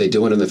 are they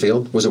doing it in the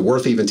field? Was it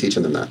worth even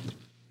teaching them that?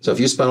 So if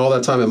you spend all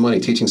that time and money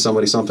teaching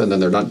somebody something, then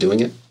they're not doing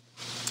it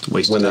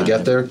when they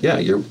get there, yeah,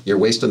 you're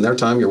wasting their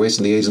time, you're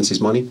wasting the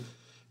agency's money.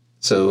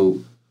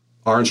 So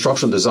our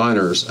instructional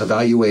designers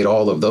evaluate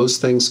all of those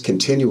things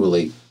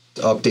continually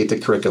to update the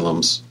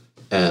curriculums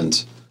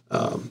and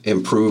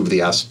improve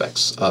the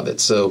aspects of it.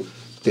 So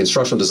the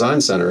Instructional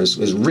Design Center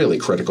is really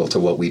critical to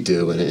what we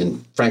do.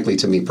 And frankly,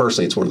 to me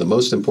personally, it's one of the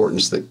most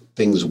important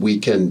things we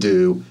can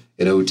do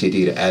in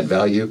OTD to add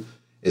value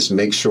is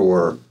make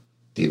sure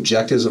the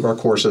objectives of our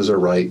courses are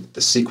right,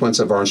 the sequence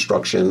of our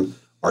instruction,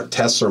 our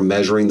tests are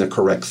measuring the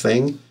correct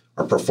thing,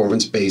 our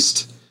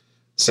performance-based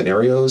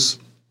scenarios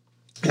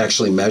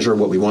actually measure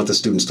what we want the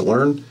students to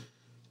learn,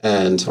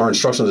 and our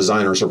instructional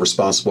designers are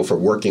responsible for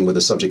working with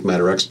the subject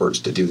matter experts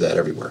to do that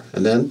everywhere.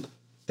 And then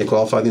they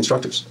qualify the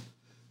instructors.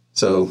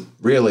 So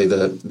really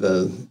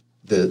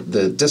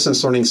the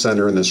Distance Learning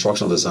Center and the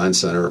Instructional Design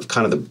Center are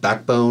kind of the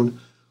backbone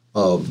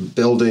of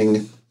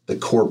building the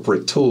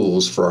corporate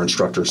tools for our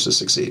instructors to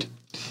succeed.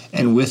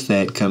 And with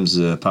that comes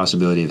the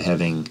possibility of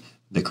having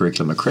the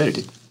curriculum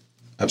accredited.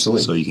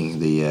 Absolutely. So you can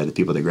the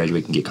people that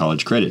graduate can get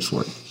college credit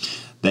for it.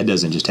 That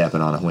doesn't just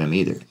happen on a whim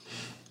either.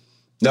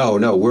 No,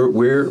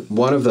 we're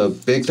one of the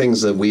big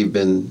things that we've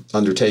been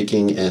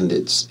undertaking, and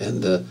it's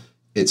in the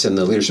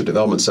Leadership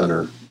Development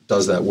Center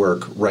does that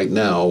work right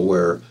now,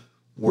 where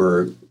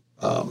we're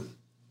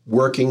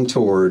working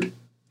toward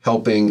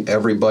helping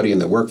everybody in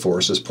the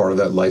workforce as part of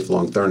that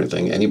lifelong learning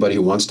thing. Anybody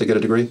who wants to get a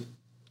degree,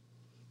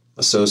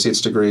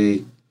 associate's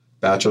degree,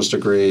 bachelor's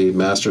degree,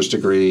 master's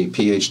degree,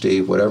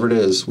 PhD, whatever it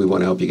is, we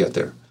want to help you get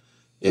there.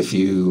 If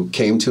you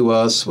came to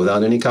us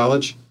without any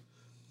college,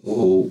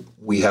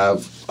 we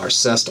have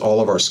assessed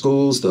all of our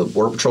schools, the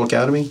Border Patrol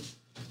Academy,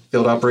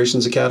 Field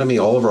Operations Academy,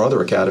 all of our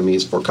other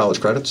academies for college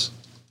credits.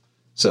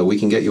 So we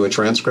can get you a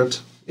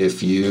transcript.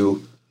 If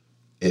you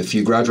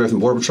graduate from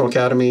Border Patrol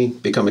Academy,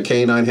 become a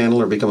K-9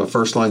 handler, become a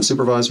first-line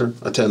supervisor,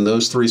 attend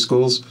those 3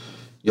 schools,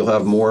 you'll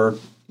have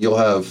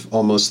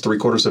almost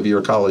 3/4 of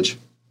your college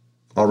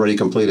already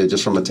completed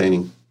just from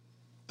attaining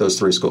those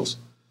 3 schools.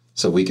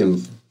 So we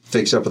can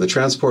fix you up with a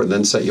transport and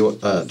then set you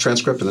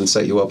transcript and then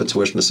set you up at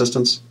tuition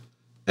assistance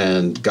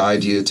and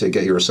guide you to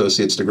get your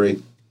associate's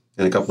degree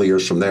in a couple of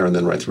years from there and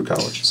then right through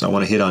college. So I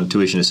want to hit on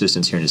tuition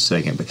assistance here in a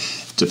second, but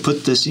to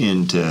put this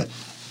into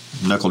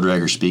knuckle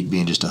dragger speak,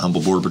 being just a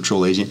humble Border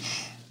Patrol agent,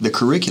 the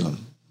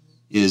curriculum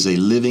is a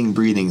living,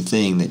 breathing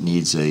thing that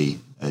needs a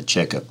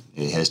checkup.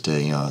 It has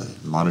to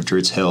monitor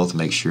its health,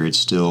 make sure it's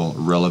still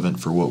relevant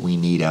for what we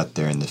need out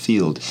there in the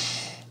field.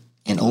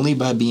 And only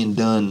by being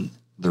done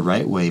the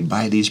right way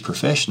by these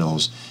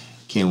professionals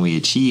can we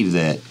achieve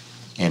that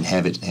and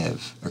have it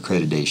have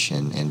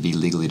accreditation and be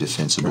legally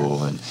defensible.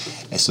 Right.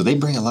 And so they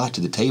bring a lot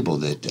to the table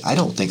that I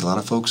don't think a lot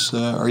of folks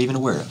are even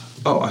aware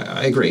of. Oh,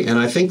 I agree. And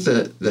I think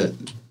that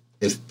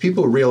if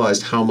people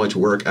realized how much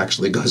work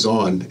actually goes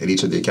on at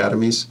each of the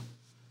academies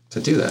to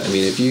do that. I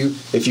mean, if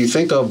you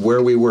think of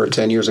where we were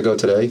 10 years ago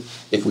today,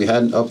 if we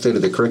hadn't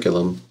updated the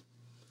curriculum,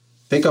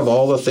 think of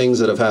all the things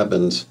that have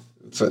happened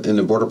in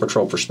the Border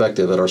Patrol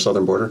perspective at our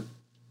southern border.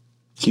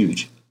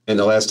 Huge. In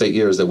the last 8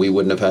 years that we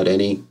wouldn't have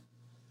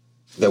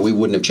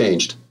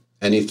changed.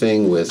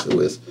 Anything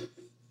with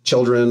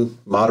children,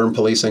 modern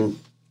policing,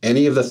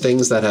 any of the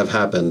things that have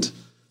happened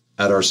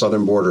at our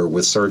southern border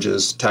with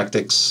surges,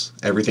 tactics,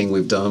 everything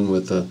we've done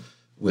with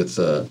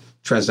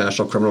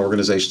transnational criminal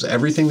organizations,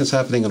 everything that's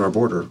happening on our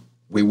border,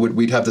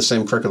 we'd have the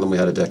same curriculum we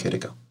had a decade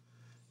ago.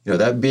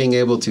 That being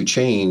able to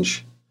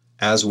change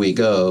as we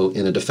go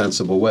in a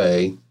defensible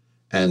way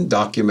and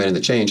documenting the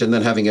change, and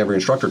then having every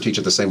instructor teach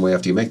it the same way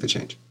after you make the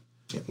change.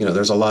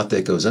 There's a lot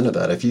that goes into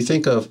that. If you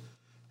think of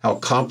how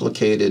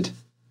complicated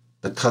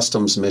the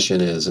customs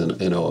mission is in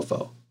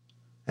OFO,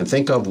 and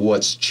think of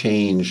what's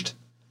changed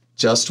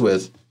just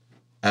with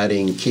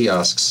adding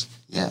kiosks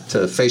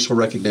to facial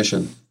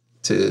recognition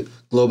to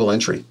global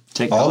entry.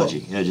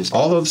 Technology.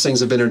 All of those things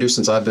have been introduced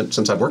since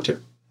I've worked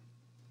here.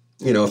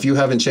 If you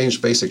haven't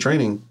changed basic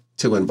training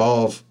to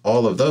involve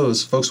all of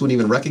those, folks wouldn't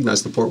even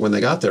recognize the port when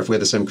they got there if we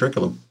had the same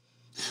curriculum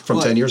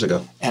from 10 years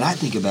ago. And I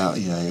think about,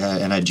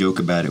 and I joke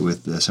about it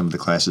with some of the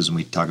classes when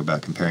we talk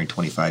about comparing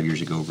 25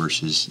 years ago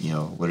versus,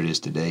 what it is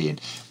today. And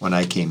when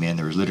I came in,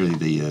 there was literally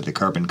the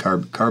carbon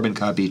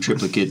copy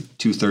triplicate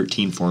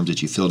 213 forms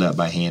that you filled out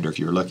by hand, or if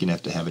you were lucky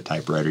enough to have a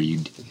typewriter,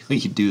 you'd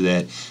do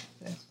that.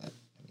 It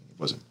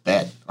wasn't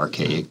that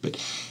archaic, but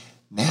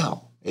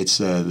now it's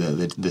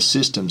the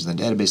systems and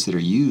the database that are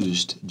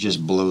used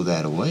just blow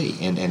that away.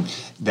 And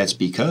that's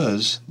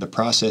because the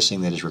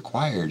processing that is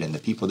required and the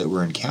people that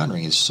we're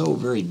encountering is so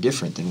very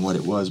different than what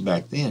it was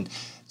back then.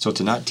 So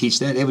to not teach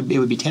that, it would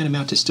be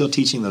tantamount to still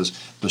teaching those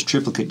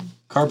triplicate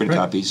carbon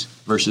copies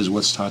versus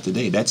what's taught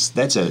today.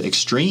 That's an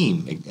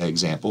extreme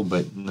example,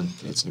 but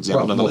it's an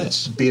example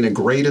nonetheless. Being a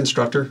great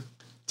instructor,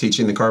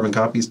 teaching the carbon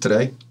copies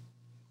today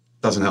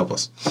doesn't help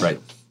us. Right.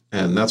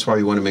 And that's why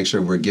we want to make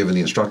sure we're giving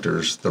the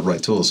instructors the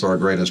right tools. So our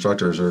great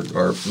instructors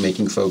are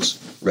making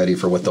folks ready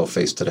for what they'll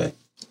face today.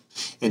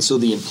 And so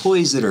the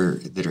employees that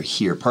are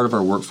here, part of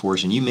our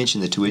workforce, and you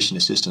mentioned the tuition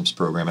assistance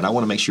program, and I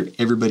want to make sure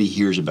everybody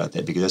hears about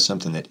that because that's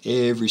something that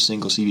every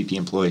single CBP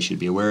employee should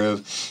be aware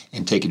of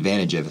and take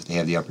advantage of if they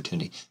have the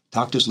opportunity.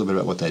 Talk to us a little bit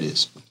about what that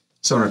is.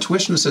 So our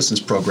tuition assistance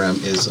program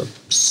is a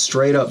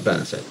straight up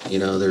benefit. You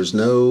know, there's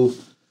no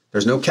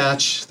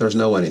catch, there's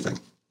no anything.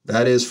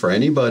 That is for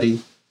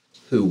anybody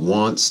who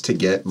wants to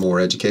get more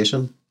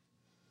education.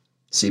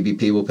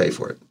 CBP will pay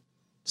for it.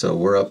 So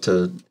we're up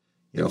to,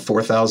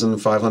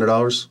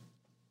 $4,500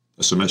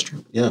 a semester.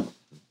 Yeah.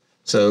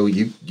 So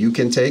you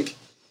can take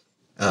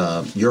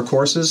your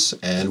courses,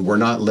 and we're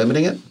not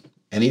limiting it.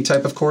 Any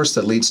type of course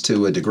that leads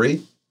to a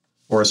degree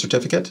or a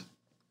certificate,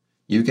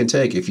 you can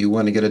take. If you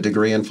want to get a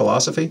degree in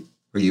philosophy,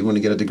 or you want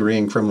to get a degree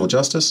in criminal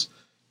justice,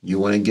 you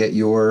want to get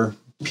your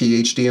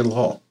PhD in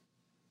law,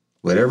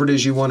 whatever it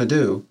is you want to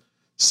do,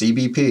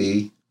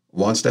 CBP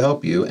wants to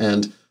help you.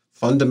 And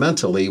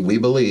fundamentally, we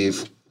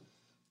believe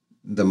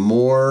the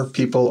more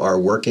people are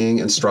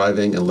working and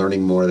striving and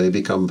learning more, they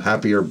become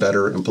happier,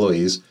 better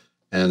employees.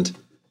 And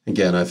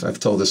again, I've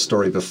told this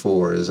story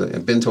before, is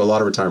I've been to a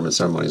lot of retirement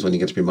ceremonies when you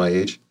get to be my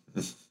age.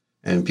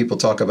 And people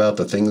talk about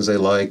the things they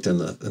liked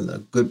and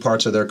the good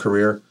parts of their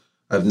career.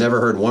 I've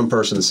never heard one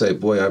person say,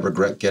 boy, I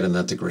regret getting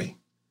that degree.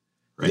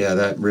 Right. Yeah,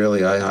 that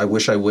really, I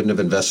wish I wouldn't have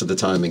invested the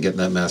time in getting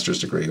that master's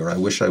degree, or I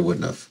wish I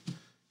wouldn't have.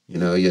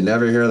 You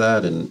never hear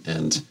that.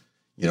 And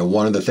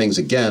one of the things,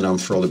 again, I'm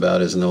thrilled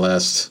about is in the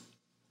last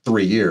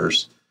 3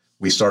 years,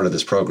 we started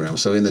this program.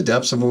 So in the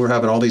depths of when we were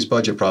having all these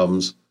budget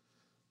problems,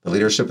 the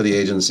leadership of the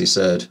agency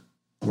said,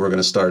 we're going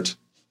to start.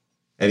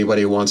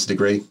 Anybody who wants a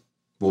degree,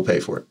 we'll pay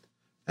for it.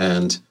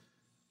 And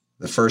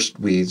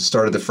we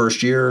started the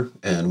first year,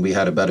 and we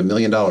had about $1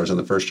 million in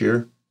the first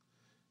year,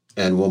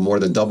 and we'll more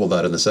than double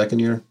that in the second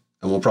year,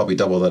 and we'll probably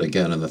double that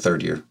again in the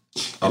third year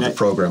of the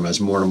program as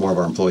more and more of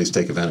our employees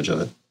take advantage of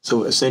it.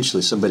 So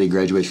essentially, somebody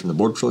graduates from the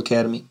Border Patrol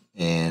Academy,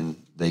 and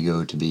they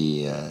go to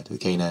be to the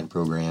K-9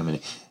 program,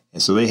 and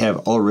so they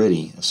have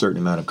already a certain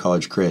amount of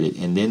college credit,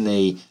 and then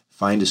they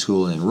find a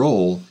school and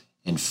enroll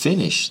and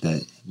finish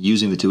that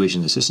using the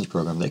tuition assistance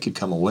program. They could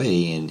come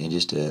away in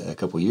just a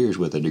couple of years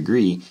with a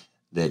degree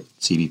that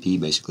CBP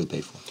basically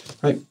paid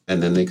for. Right.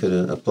 And then they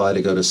could apply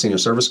to go to senior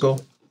service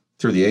school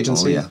through the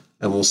agency,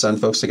 and we'll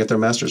send folks to get their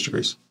master's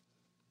degrees.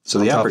 So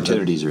the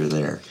opportunities are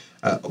there.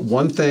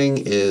 One thing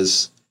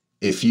is,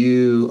 if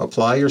you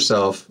apply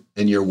yourself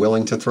and you're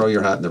willing to throw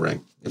your hat in the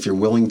ring, if you're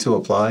willing to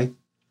apply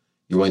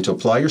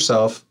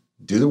yourself,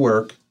 do the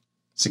work,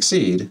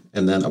 succeed,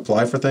 and then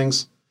apply for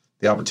things,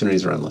 the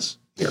opportunities are endless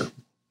here.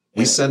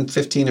 We send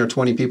 15 or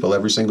 20 people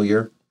every single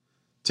year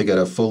to get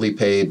a fully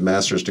paid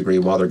master's degree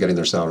while they're getting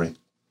their salary.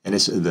 And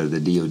it's the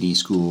DOD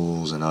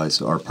schools and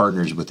our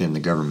partners within the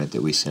government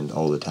that we send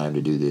all the time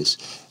to do this.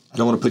 I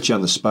don't want to put you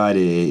on the spot.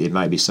 It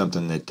might be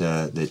something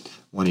that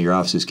one of your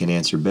offices can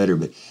answer better,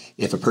 but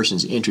if a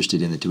person's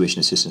interested in the tuition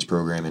assistance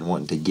program and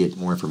wanting to get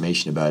more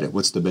information about it,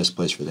 what's the best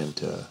place for them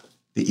to?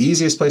 The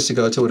easiest place to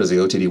go to it is the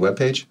OTD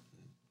webpage,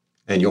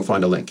 and you'll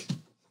find a link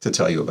to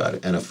tell you about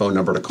it and a phone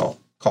number to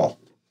call,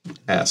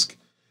 ask.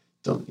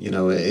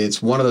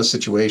 It's one of those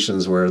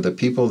situations where the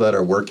people that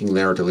are working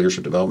there at the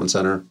Leadership Development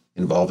Center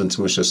involved in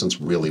tuition assistance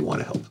really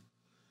want to help.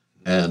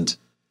 And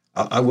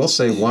I will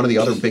say one of the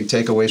other big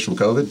takeaways from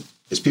COVID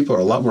is people are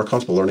a lot more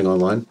comfortable learning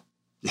online.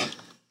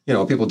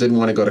 People didn't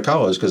want to go to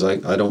college because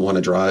I don't want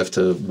to drive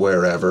to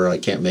wherever. I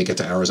can't make it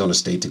to Arizona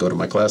State to go to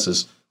my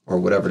classes or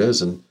whatever it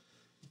is. And,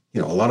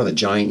 a lot of the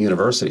giant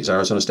universities,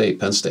 Arizona State,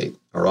 Penn State,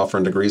 are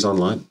offering degrees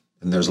online.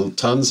 And there's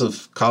tons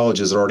of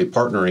colleges that are already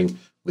partnering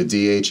with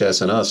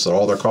DHS and us, so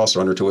all their costs are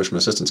under tuition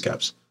assistance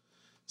caps.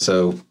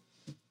 So,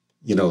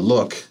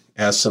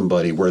 ask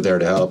somebody. We're there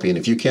to help you. And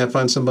if you can't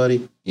find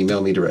somebody,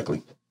 email me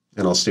directly,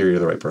 and I'll steer you to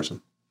the right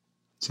person.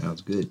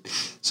 Sounds good.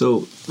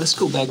 So let's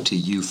go back to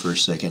you for a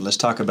second. Let's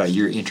talk about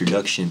your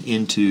introduction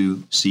into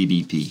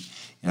CBP.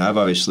 I've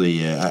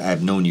obviously,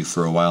 I've known you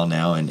for a while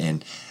now,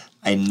 and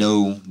I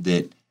know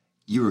that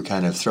you were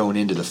kind of thrown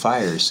into the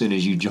fire as soon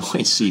as you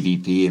joined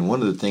CBP, and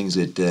one of the things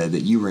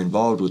that you were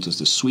involved with was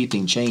the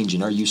sweeping change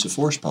in our use of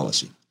force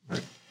policy.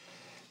 Right.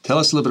 Tell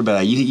us a little bit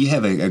about it. You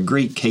have a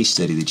great case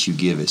study that you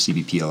give at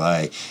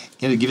CBPLI.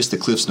 Give us the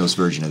Cliff's Notes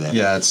version of that.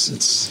 Yeah,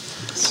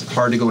 it's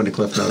hard to go into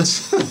Cliff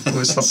Notes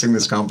with something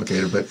this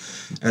complicated, but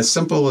as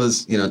simple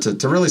as,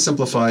 to really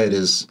simplify it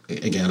is,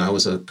 again, I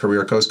was a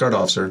career Coast Guard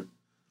officer.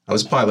 I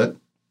was a pilot,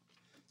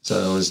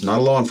 so I was not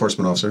a law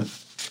enforcement officer.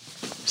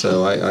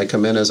 So I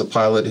come in as a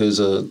pilot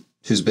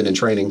who's been in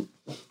training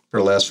for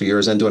the last few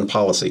years and doing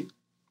policy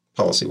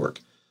work.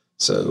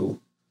 So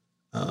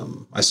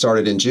I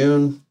started in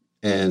June,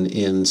 and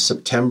in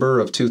September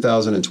of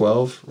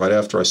 2012, right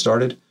after I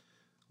started,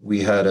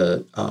 we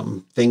had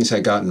things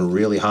had gotten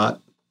really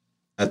hot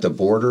at the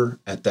border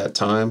at that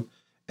time,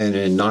 and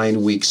in a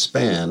 9-week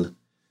span,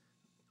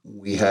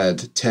 we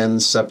had 10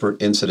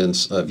 separate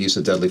incidents of use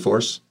of deadly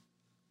force.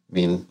 I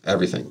mean,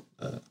 everything,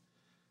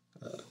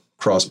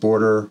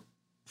 cross-border,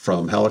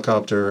 from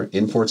helicopter,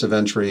 in ports of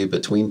entry,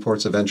 between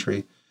ports of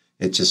entry.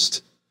 It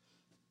just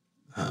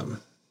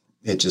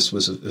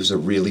was it was a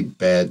really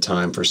bad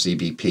time for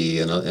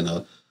CBP,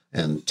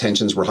 and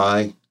tensions were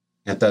high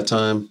at that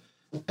time,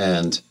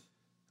 and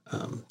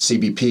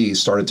CBP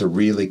started to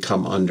really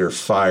come under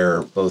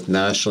fire both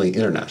nationally and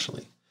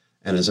internationally.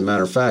 And as a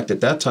matter of fact,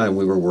 at that time,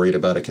 we were worried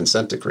about a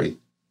consent decree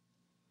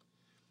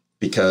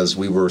because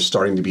we were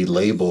starting to be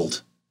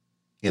labeled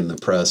in the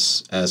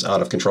press as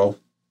out of control,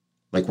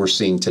 like we're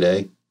seeing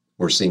today.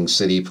 We're seeing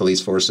city police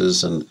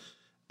forces and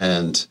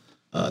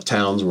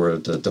towns where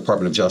the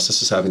Department of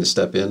Justice is having to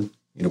step in.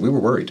 You know, we were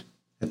worried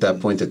at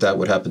that point that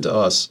would happen to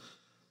us.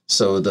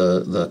 So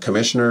the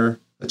commissioner,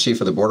 the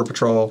chief of the Border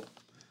Patrol,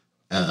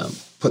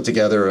 put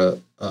together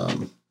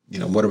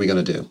what are we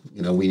going to do?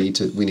 You know, we need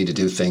to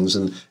do things,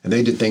 and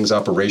they did things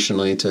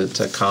operationally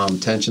to calm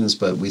tensions.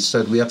 But we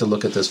said we have to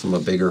look at this from a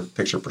bigger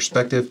picture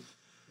perspective.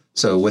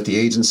 So what the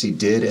agency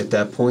did at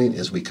that point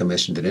is we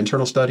commissioned an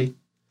internal study,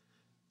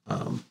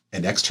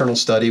 an external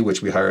study,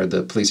 which we hired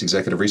the Police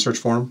Executive Research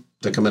Forum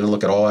to come in and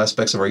look at all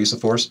aspects of our use of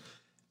force,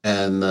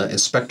 and the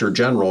Inspector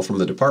General from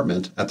the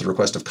department, at the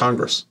request of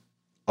Congress,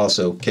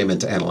 also came in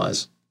to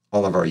analyze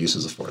all of our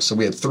uses of force. So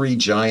we had 3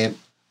 giant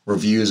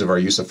reviews of our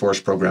use of force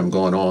program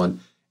going on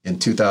in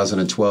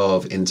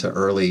 2012 into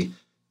early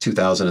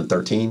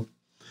 2013.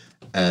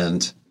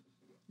 And,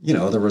 you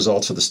know, the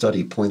results of the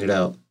study pointed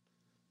out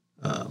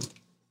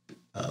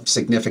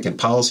significant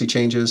policy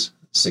changes,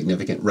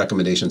 significant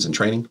recommendations and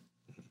training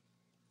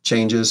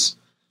changes,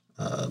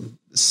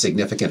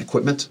 significant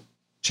equipment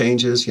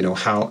changes, you know,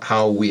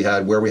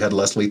 where we had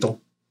less lethal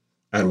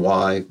and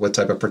why, what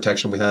type of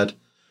protection we had,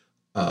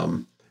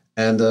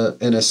 and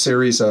a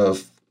series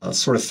of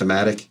sort of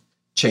thematic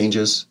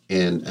changes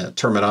in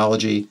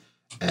terminology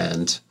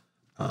and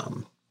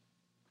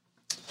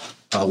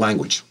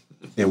language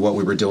in what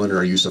we were doing in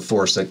our use of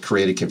force that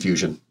created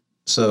confusion.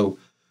 So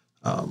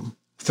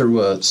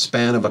through a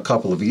span of a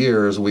couple of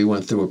years, we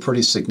went through a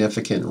pretty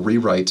significant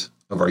rewrite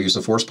of our use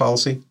of force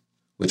policy,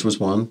 which was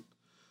one.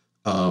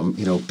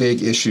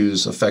 Big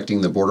issues affecting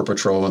the Border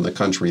Patrol and the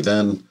country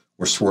then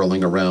were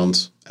swirling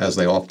around, as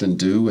they often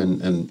do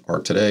and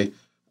are today,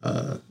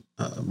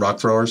 rock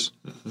throwers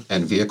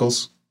and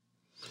vehicles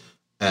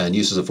and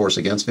uses of force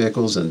against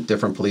vehicles, and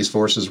different police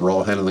forces were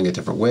all handling it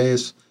different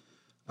ways.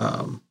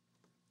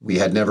 We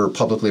had never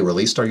publicly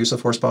released our use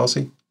of force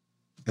policy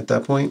at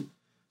that point.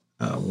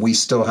 We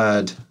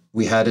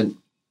hadn't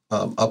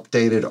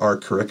updated our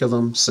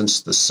curriculum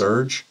since the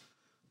surge.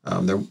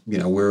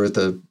 We're at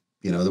the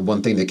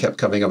one thing that kept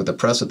coming up at the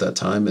press at that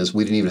time is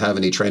we didn't even have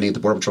any training at the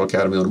Border Patrol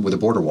Academy with a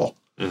border wall.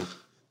 Mm.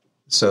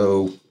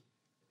 So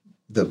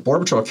the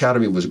Border Patrol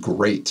Academy was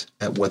great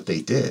at what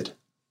they did,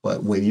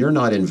 but when you're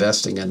not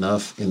investing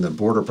enough in the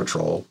Border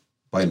Patrol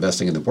by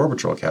investing in the Border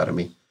Patrol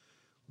Academy,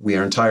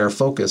 our entire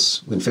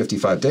focus in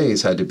 55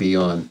 days had to be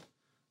on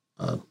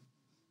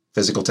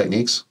physical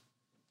techniques,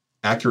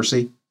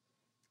 accuracy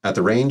at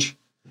the range,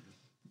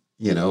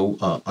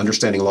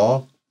 understanding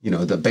law,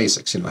 the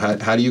basics.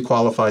 How do you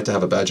qualify to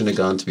have a badge and a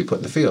gun to be put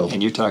in the field?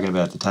 And you're talking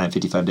about at the time,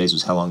 55 days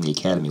was how long the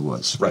academy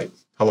was. Right.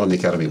 How long the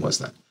academy was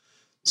that.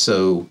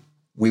 So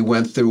we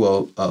went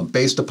through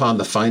based upon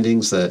the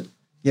findings that,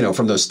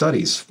 from those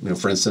studies,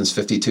 for instance,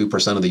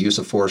 52% of the uses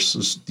of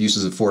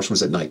force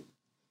was at night.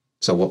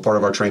 So what part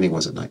of our training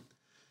was at night?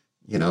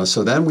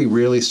 So then we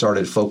really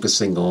started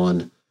focusing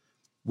on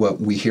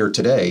what we hear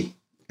today,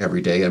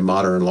 every day in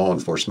modern law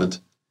enforcement,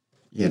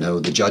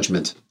 the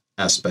judgment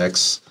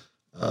aspects,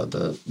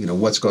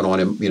 what's going on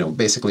in,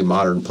 basically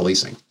modern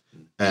policing.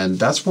 And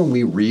that's when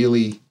we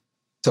really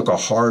took a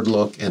hard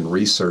look and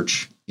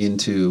research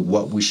into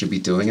what we should be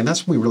doing. And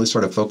that's when we really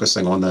started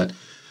focusing on that,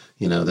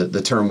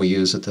 the term we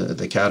use at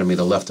the academy,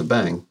 the left of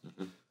bang,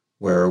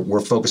 where we're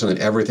focusing on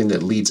everything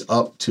that leads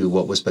up to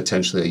what was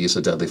potentially a use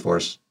of deadly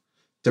force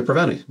to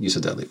prevent a use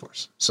of deadly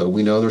force. So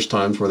we know there's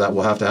times where that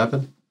will have to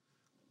happen,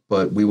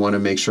 but we want to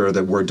make sure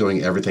that we're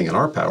doing everything in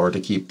our power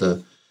to keep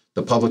the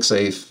public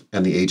safe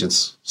and the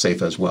agents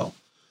safe as well.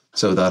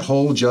 So that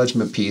whole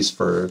judgment piece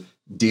for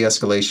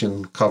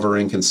de-escalation,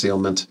 covering,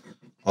 concealment,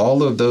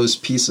 all of those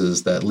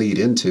pieces that lead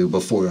into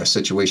before a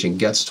situation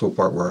gets to a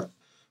part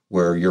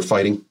where you're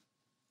fighting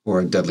or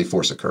a deadly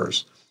force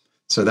occurs.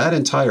 So that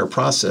entire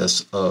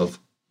process of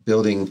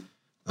building,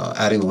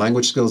 adding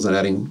language skills and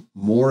adding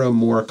more and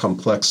more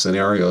complex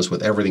scenarios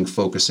with everything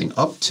focusing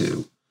up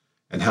to,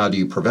 and how do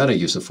you prevent a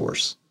use of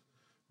force,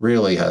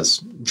 really has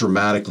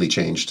dramatically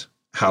changed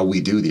how we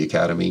do the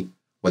academy,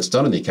 what's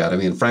done in the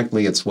academy. And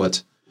frankly, it's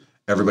what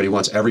everybody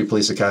wants every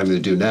police academy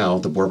to do now.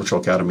 The Border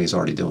Patrol Academy is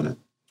already doing it.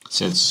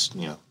 Since,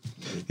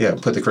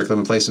 put the curriculum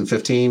in place in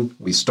 2015.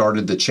 We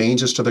started the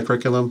changes to the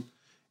curriculum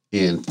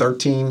in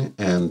 2013.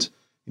 And,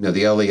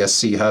 the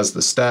LASC has the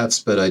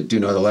stats, but I do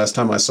know the last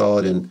time I saw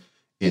it in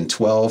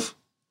 2012,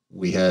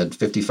 we had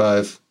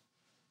 55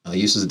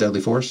 uses of deadly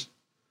force.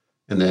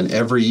 And then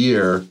every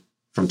year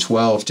from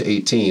 2012 to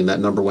 2018, that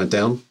number went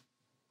down,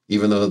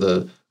 even though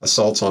the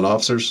assaults on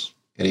officers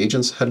and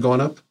agents had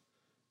gone up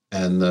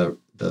and the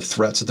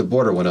threats at the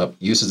border went up.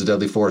 Uses of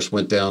deadly force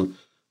went down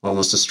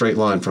almost a straight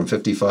line from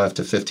 55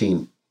 to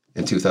 15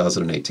 in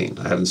 2018.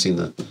 I haven't seen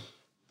the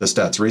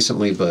stats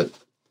recently, but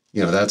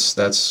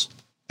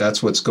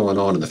that's what's going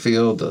on in the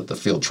field. The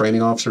field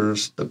training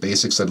officers, the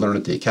basics I learned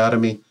at the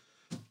academy,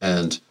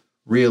 and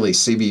really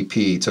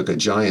CBP took a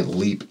giant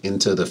leap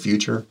into the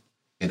future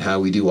in how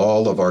we do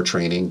all of our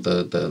training.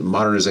 The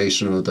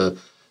modernization of the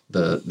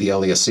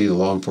LESC, the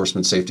Law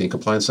Enforcement Safety and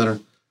Compliance Center,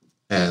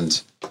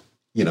 and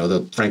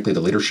frankly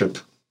the leadership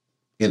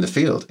in the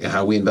field and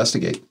how we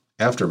investigate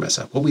after a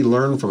mishap, what we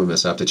learn from a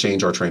mishap to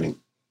change our training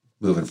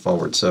moving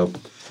forward. So,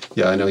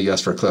 yeah, I know you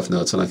asked for Cliff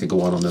Notes, and I could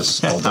go on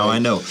this all day. Oh, I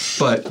know.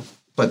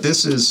 But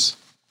this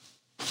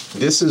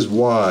is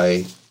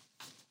why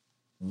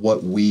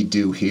what we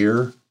do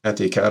here at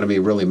the Academy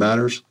really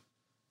matters,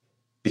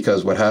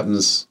 because what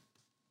happens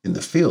in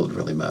the field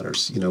really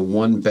matters.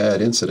 One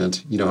bad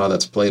incident, how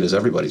that's played is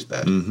everybody's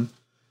bad. Mm-hmm.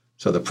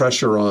 So the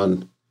pressure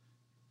on,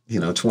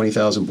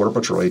 20,000 Border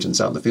Patrol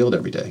agents out in the field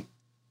every day,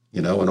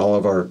 and all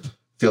of our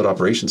field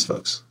operations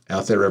folks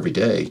out there every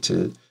day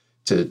to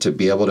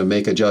be able to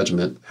make a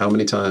judgment how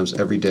many times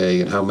every day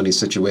in how many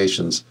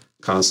situations,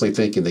 constantly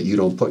thinking that you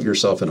don't put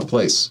yourself in a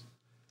place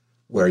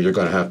where you're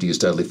going to have to use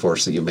deadly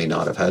force that you may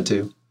not have had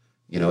to.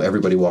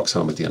 Everybody walks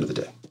home at the end of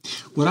the day.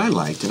 What I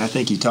liked, and I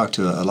think you talked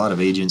to a lot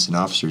of agents and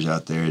officers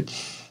out there,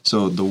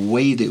 so the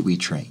way that we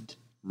trained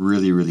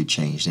really, really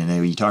changed.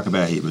 And you talk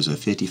about it was a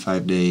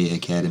 55-day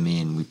academy,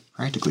 and we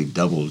practically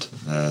doubled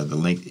the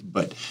length,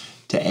 but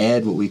to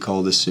add what we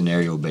call the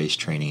scenario-based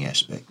training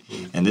aspect.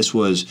 And this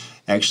was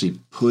actually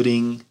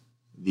putting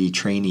the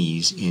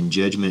trainees in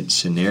judgment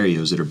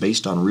scenarios that are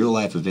based on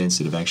real-life events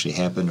that have actually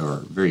happened or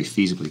very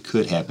feasibly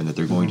could happen that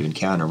they're going to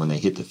encounter when they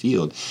hit the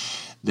field,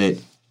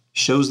 that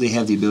shows they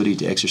have the ability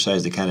to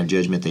exercise the kind of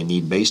judgment they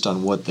need based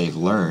on what they've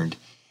learned,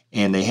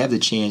 and they have the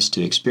chance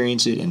to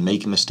experience it and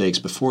make mistakes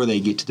before they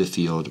get to the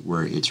field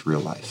where it's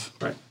real life.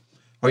 Right.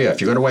 Oh, yeah, if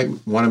you're going to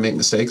want to make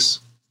mistakes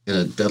in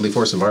a deadly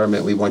force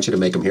environment, we want you to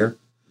make them here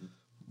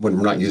when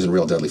we're not using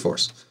real deadly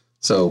force.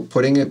 So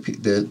putting it,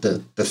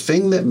 the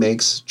thing that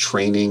makes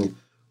training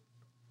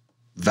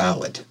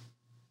valid,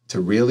 to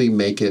really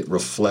make it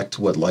reflect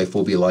what life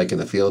will be like in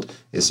the field,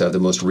 is to have the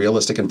most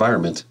realistic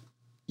environment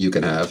you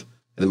can have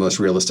and the most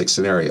realistic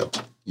scenario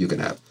you can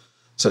have.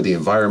 So the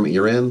environment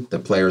you're in, the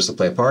players that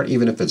play a part,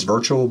 even if it's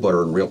virtual but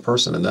are in real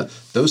person, and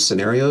those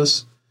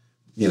scenarios,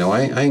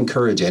 I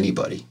encourage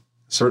anybody,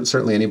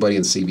 certainly anybody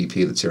in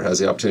CBP that's here has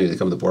the opportunity to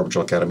come to the Border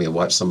Patrol Academy and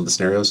watch some of the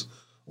scenarios,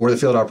 or the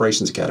Field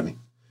Operations Academy.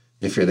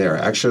 If you're there,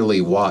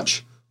 actually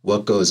watch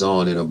what goes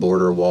on in a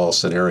border wall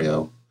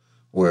scenario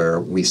where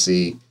we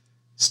see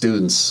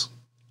students,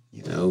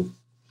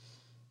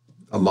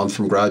 a month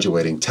from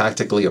graduating,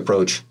 tactically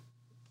approach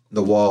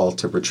the wall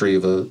to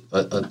retrieve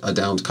a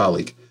downed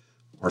colleague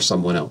or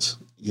someone else.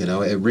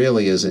 It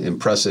really is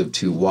impressive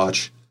to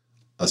watch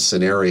a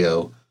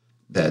scenario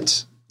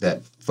that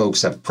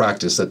folks have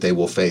practiced that they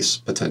will face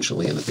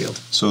potentially in the field.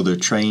 So they're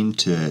trained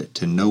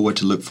to know what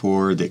to look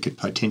for that could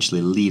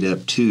potentially lead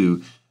up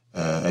to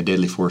a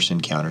deadly force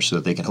encounter, so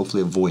that they can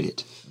hopefully avoid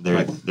it.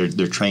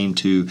 They're trained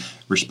to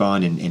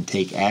respond and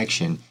take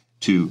action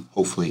to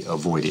hopefully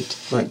avoid it.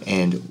 Right.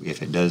 And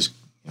if it does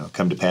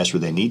come to pass where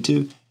they need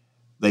to,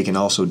 they can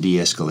also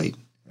de-escalate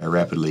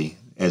rapidly.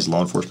 As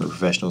law enforcement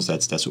professionals,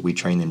 that's what we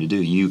train them to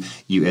do. You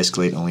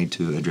escalate only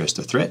to address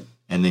the threat,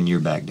 and then you're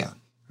back down.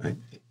 Right.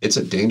 It's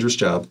a dangerous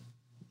job,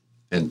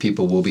 and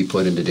people will be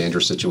put into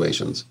dangerous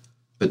situations,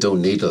 but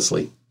don't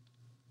needlessly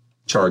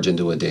charge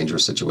into a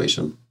dangerous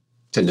situation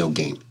to no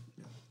gain.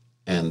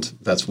 And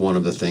that's one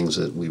of the things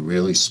that we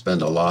really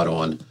spend a lot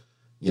on,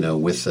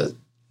 with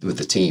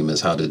the team,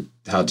 is how to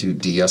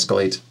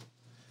de-escalate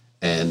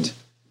and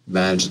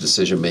manage the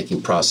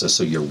decision-making process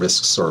so your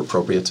risks are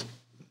appropriate.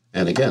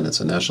 And again, it's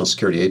a national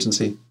security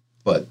agency,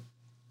 but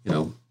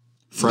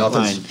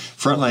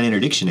frontline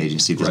interdiction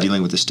agency that's Right.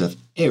 dealing with this stuff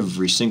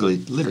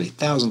literally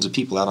thousands of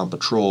people out on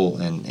patrol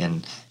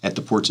and at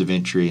the ports of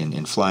entry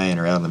and flying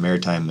or out in the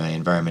maritime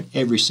environment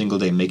every single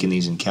day making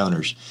these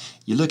encounters.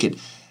 You look at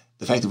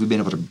the fact that we've been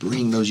able to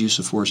bring those use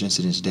of force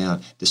incidents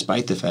down,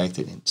 despite the fact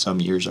that in some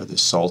years the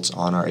assaults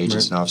on our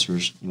agents and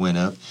officers went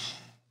up.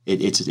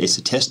 It's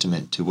a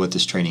testament to what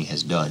this training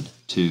has done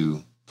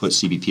to put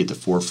CBP at the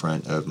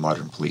forefront of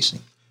modern policing.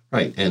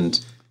 Right. And,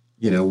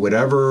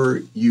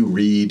 whatever you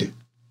read,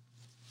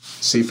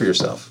 see for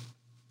yourself.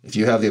 If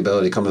you have the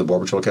ability to come to the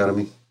Border Patrol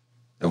Academy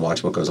and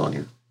watch what goes on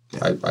here.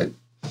 Yeah.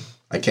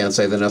 I can't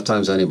say that enough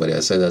times to anybody. I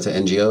say that to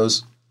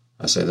NGOs.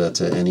 I say that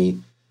to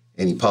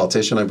any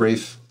politician I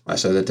brief. I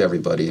say that to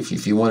everybody.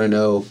 If you want to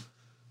know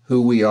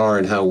who we are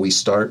and how we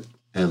start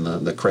and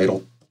the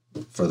cradle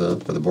for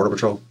the Border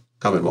Patrol,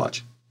 come and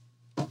watch.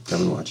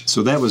 Come and watch.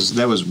 So that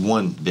was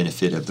one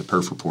benefit of the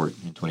PERF report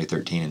in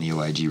 2013 and the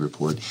OIG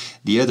report.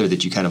 The other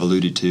that you kind of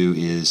alluded to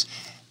is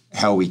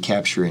how we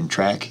capture and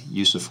track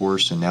use of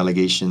force and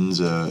allegations,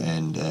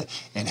 and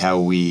how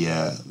we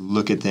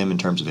look at them in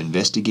terms of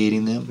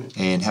investigating them,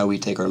 and how we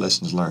take our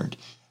lessons learned.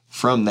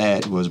 From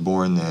that was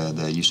born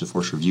the use of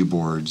force review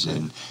boards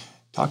and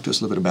Talk to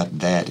us a little bit about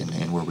that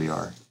and where we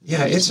are.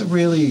 Yeah, it's a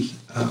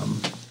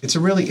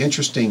really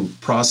interesting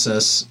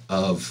process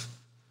of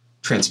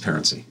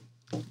transparency.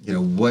 You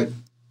know,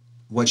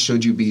 what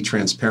should you be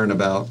transparent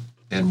about,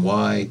 and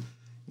why?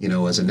 You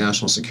know, as a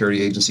national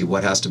security agency,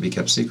 what has to be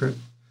kept secret?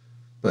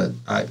 But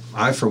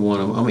I for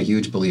one, I'm a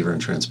huge believer in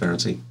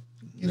transparency.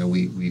 You know,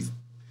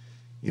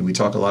 we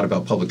talk a lot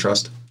about public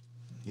trust.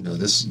 You know,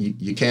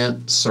 you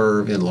can't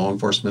serve in law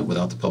enforcement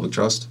without the public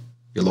trust.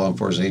 Your law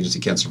enforcement agency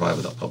can't survive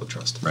without public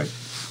trust. Right.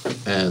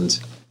 And,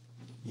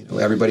 you know,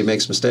 everybody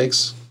makes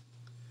mistakes,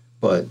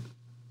 but,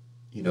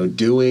 you know,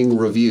 doing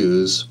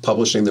reviews,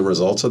 publishing the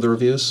results of the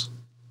reviews,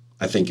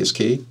 I think is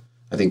key.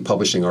 I think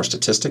publishing our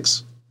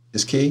statistics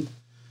is key.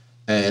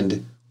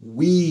 And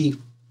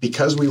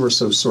because we were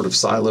so sort of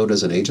siloed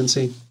as an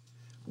agency,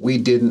 we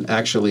didn't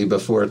actually,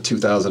 before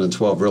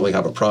 2012, really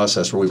have a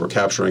process where we were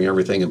capturing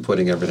everything and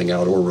putting everything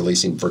out, or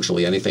releasing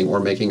virtually anything, or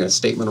making a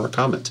statement or a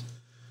comment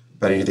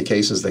about any of the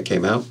cases that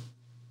came out.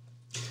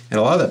 And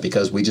a lot of that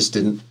because we just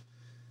didn't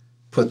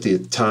put the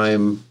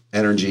time,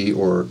 energy,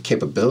 or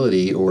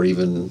capability, or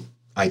even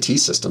IT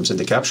systems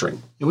into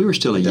capturing. And we were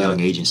still a young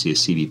agency as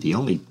CBP,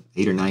 only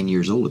 8 or 9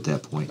 years old at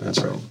that point.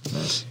 That's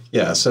right.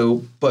 Yeah.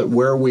 So, but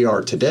where we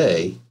are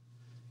today,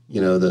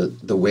 you know,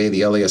 the way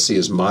the LASC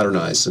is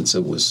modernized since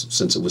it was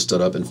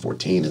stood up in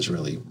 2014 is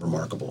really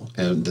remarkable.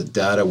 And the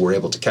data we're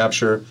able to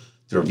capture,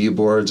 the review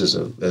boards,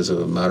 as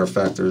a matter of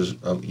fact, there's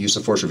a use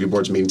of force review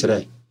boards meeting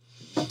today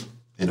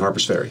in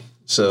Harpers Ferry.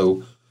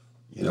 So,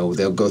 you know,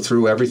 they'll go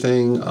through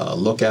everything,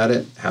 look at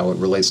it, how it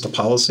relates to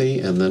policy,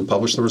 and then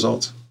publish the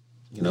results.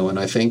 You know, and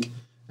I think,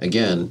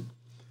 again,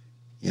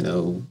 you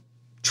know,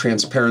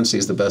 transparency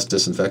is the best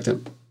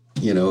disinfectant.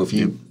 You know,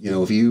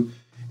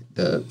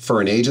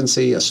 for an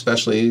agency,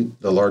 especially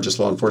the largest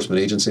law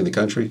enforcement agency in the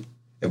country,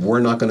 if we're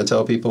not going to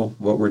tell people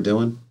what we're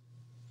doing,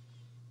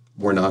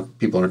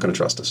 people aren't going to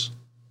trust us.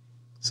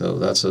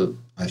 So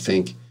I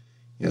think,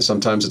 you know,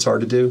 sometimes it's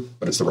hard to do,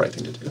 but it's the right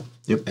thing to do.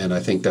 Yep. And I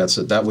think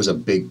that was a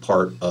big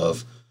part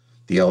of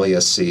the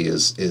LASC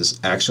is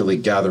actually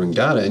gathering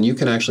data, and you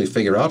can actually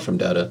figure out from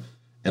data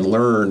and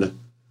learn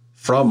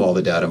from all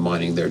the data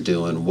mining they're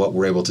doing, what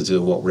we're able to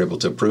do, what we're able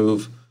to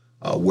improve,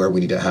 where we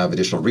need to have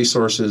additional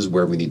resources,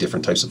 where we need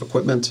different types of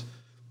equipment.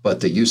 But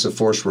the use of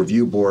force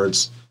review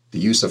boards, the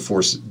use of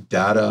force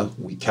data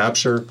we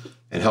capture,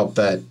 and help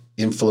that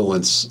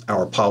influence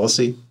our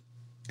policy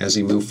as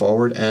we move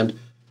forward. And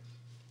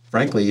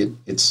frankly,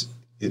 it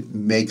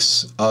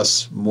makes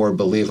us more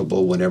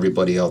believable when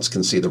everybody else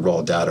can see the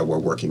raw data we're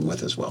working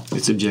with as well.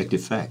 It's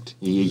objective fact.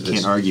 You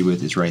can't argue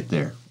with it. It's right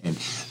there. And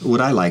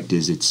what I liked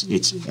is it's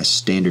a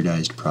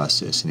standardized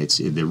process, and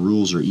the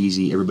rules are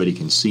easy. Everybody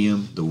can see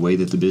them, the way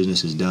that the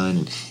business is done,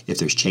 and if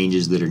there's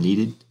changes that are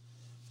needed.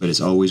 But it's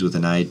always with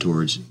an eye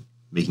towards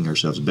making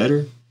ourselves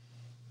better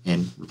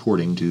and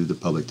reporting to the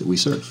public that we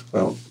serve.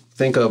 Well,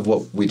 think of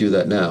what we do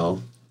that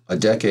now. A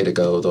decade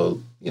ago,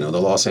 the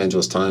Los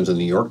Angeles Times and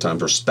the New York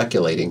Times are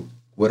speculating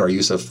what our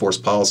use of force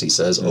policy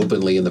says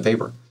openly in the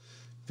paper,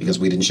 because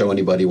we didn't show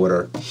anybody what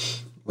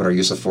our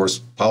use of force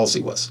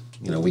policy was.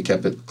 You know, we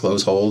kept it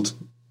close hold,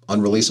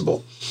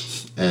 unreleasable.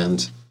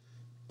 And,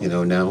 you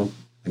know, now,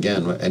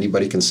 again,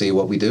 anybody can see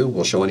what we do.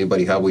 We'll show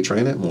anybody how we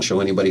train it, and we'll show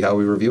anybody how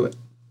we review it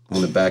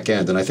on the back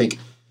end. And I think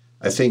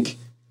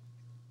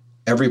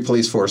every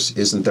police force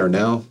isn't there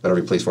now, but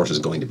every police force is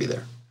going to be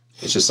there.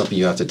 It's just something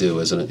you have to do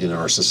in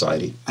our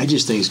society. I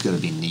just think it's going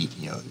to be neat,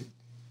 you know,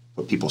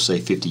 what people say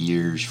 50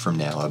 years from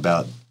now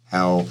about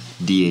how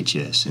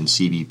DHS and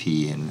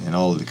CBP and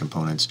all of the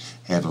components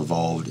have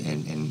evolved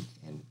and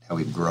how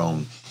we've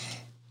grown.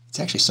 It's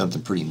actually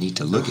something pretty neat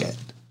to look at.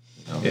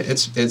 You know?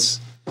 It's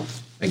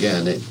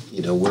again, I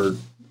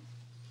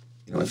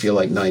feel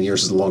like 9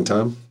 years is a long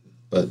time,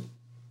 but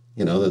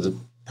you know,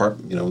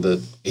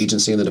 the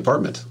agency and the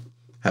department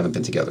haven't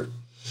been together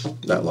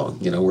that long.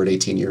 You know, we're at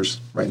 18 years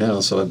right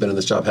now, so I've been in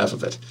this job half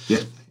of it.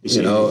 Yeah.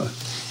 You know,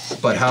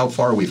 but how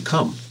far we've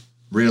come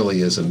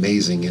really is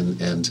amazing.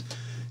 And,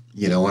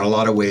 you know, in a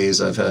lot of ways,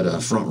 I've had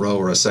a front row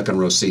or a second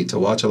row seat to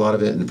watch a lot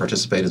of it and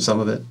participate in some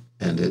of it.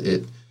 And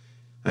it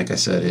like I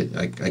said,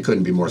 I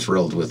couldn't be more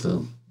thrilled with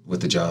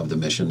the job, the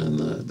mission,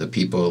 and the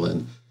people,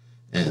 and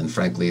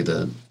frankly,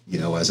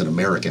 as an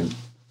American,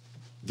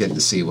 getting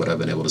to see what I've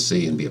been able to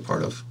see and be a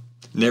part of.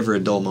 Never a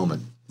dull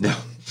moment. No.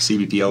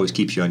 CBP always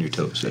keeps you on your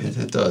toes.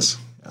 It does.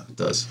 Yeah. It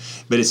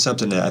does. But it's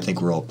something that I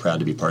think we're all proud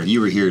to be part of. You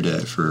were here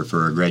for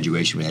our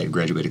graduation. We had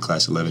graduated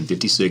class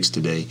 1156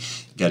 today.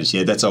 Got to see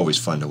it. That's always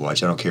fun to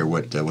watch. I don't care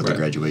what the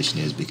graduation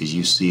is, because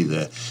you see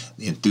the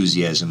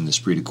enthusiasm, the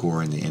esprit de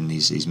corps, and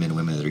these men and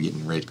women that are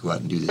getting ready to go out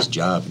and do this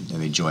job,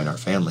 and they join our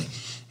family.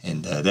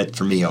 And that,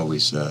 for me,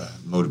 always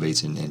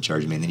motivates and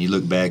charges me. And then you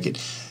look back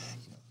at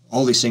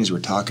all these things we're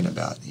talking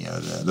about, you know,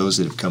 those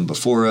that have come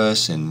before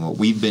us and what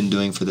we've been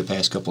doing for the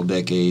past couple of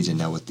decades, and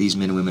now what these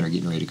men and women are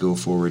getting ready to go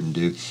forward and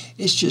do.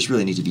 It's just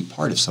really neat to be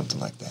part of something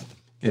like that.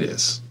 It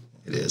is.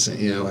 It is.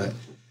 And,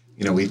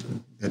 we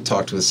had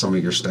talked with some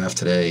of your staff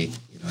today,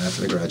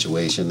 after the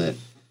graduation, that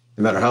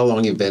no matter how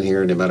long you've been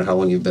here, no matter how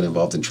long you've been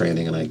involved in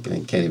training, and I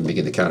can't even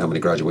begin to count how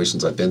many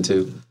graduations I've been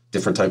to,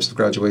 different types of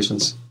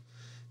graduations,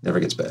 never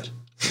gets bad.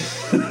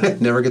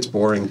 Never gets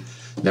boring,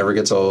 never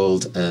gets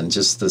old, and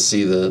just to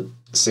see the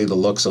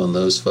looks on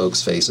those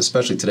folks' face,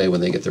 especially today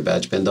when they get their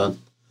badge pinned on,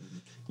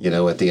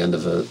 at the end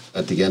of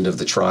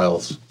the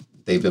trials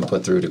they've been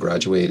put through to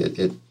graduate,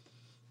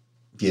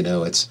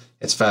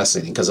 it's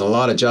fascinating, because in a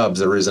lot of jobs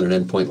there isn't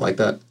an endpoint like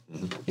that.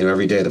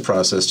 Every day the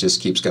process just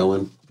keeps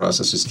going.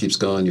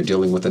 You're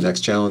dealing with the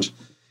next challenge.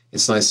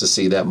 It's nice to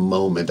see that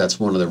moment. That's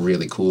one of the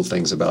really cool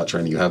things about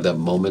training. You have that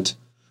moment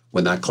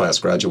when that class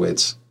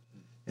graduates,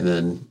 and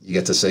then you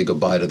get to say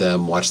goodbye to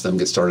them, watch them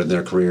get started in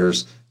their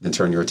careers, and then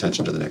turn your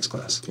attention to the next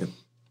class. Yep.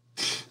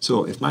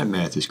 So if my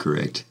math is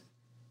correct,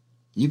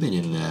 you've been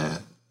in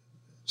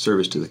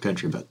service to the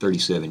country about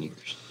 37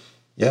 years.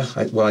 Yeah.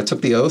 I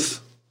took the oath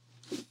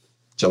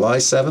July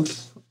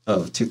 7th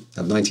of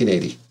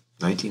 1980.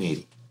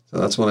 1980. So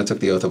that's when I took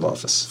the oath of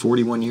office.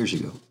 41 years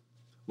ago.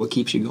 What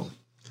keeps you going?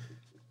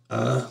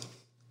 I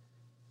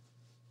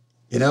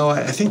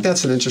think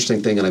that's an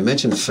interesting thing. And I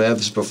mentioned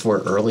FEVS before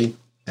early,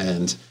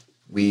 and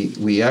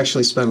we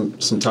actually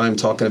spent some time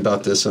talking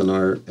about this in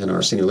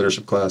our senior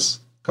leadership class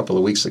a couple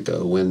of weeks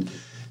ago when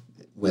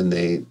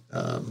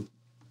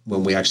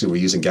we actually were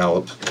using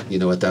Gallup,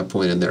 at that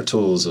point in their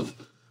tools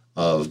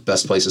of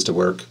best places to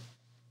work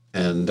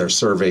and their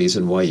surveys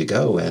and why you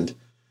go. And,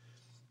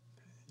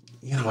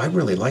 I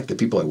really like the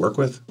people I work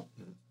with.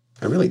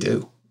 I really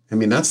do. I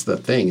mean, that's the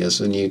thing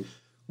is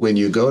when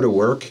you go to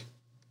work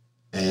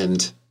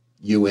and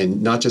you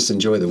not just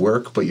enjoy the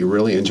work, but you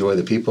really enjoy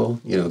the people,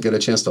 get a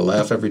chance to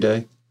laugh every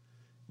day,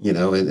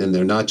 and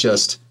they're not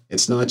just,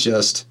 it's not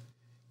just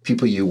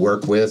people you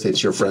work with,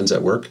 it's your friends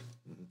at work,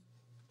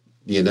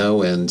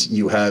 and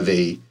you have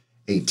a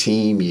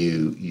team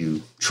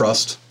you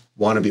trust,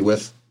 want to be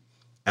with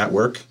at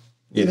work.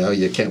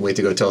 You can't wait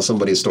to go tell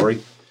somebody a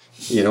story,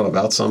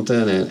 about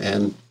something.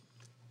 And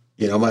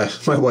my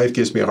wife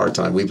gives me a hard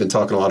time. We've been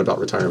talking a lot about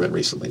retirement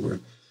recently.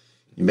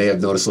 You may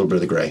have noticed a little bit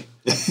of the gray.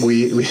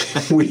 We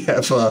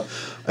have,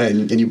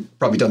 and you've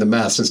probably done the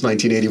math since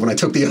 1980 when I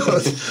took the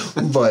oath,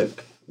 but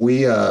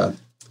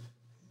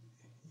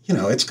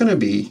it's going to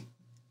be,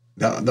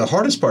 the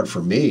hardest part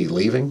for me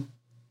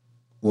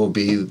will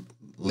be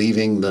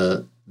leaving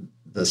the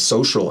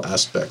social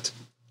aspect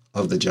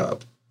of the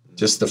job.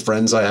 Just the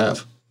friends I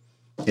have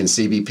in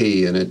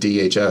CBP and at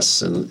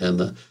DHS and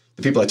the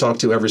people I talk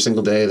to every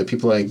single day, the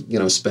people I,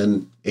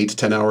 spend 8 to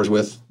 10 hours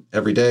with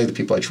every day, the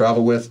people I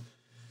travel with,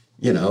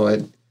 you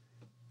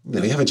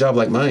have a job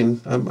like mine.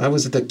 I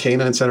was at the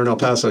K-9 Center in El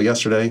Paso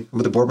yesterday. I'm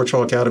at the Border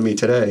Patrol Academy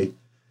today,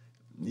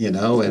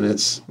 and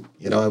it's,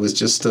 I was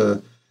just,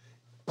 I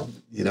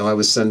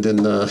was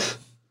sending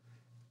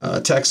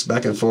texts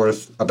back and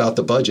forth about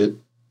the budget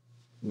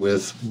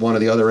with one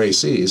of the other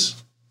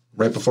ACs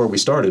right before we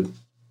started.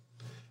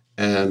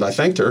 And I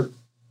thanked her.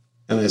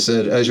 And I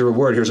said, as your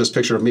reward, here's this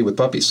picture of me with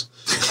puppies.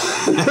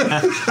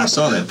 I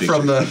saw that picture.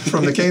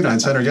 from the K-9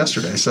 Center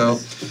yesterday. So,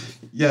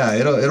 yeah,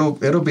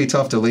 it'll be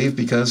tough to leave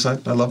because I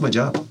love my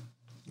job.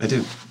 I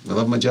do. I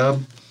love my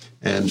job.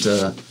 And,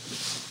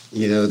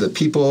 the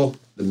people,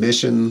 the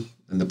mission,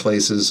 and the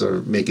places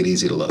make it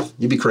easy to love.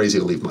 You'd be crazy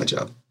to leave my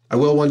job. I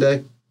will one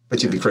day,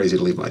 but you'd be crazy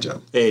to leave my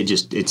job.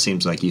 It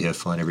seems like you have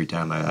fun every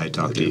time I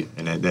talk to you,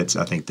 and I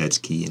think that's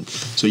key. And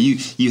so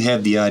you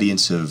have the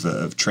audience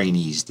of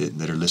trainees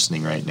that are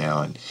listening right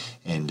now,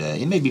 and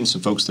maybe even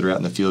some folks that are out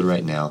in the field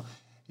right now.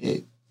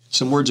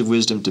 Some words of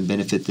wisdom to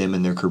benefit them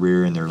in their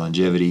career and their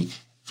longevity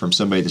from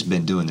somebody that's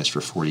been doing this for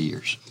 40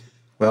 years.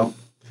 Well,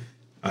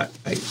 a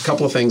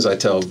couple of things I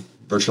tell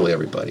virtually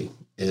everybody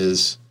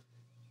is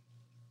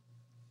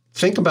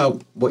think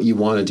about what you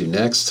want to do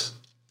next,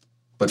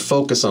 but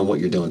focus on what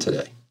you're doing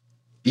today.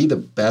 Be the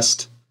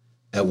best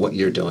at what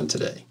you're doing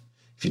today.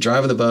 If you're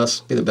driving the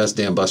bus, be the best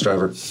damn bus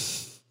driver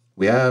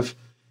we have.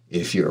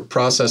 If you're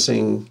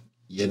processing,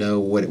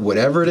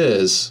 whatever it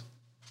is,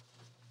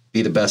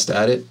 be the best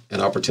at it,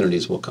 and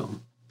opportunities will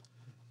come.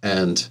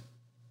 And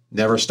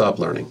never stop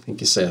learning.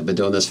 Like you say, I've been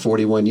doing this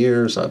 41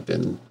 years.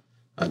 The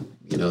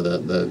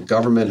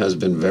government has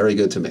been very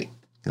good to me.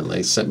 And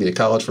they sent me to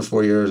college for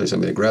 4 years. They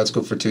sent me to grad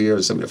school for 2 years.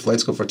 They sent me to flight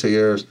school for 2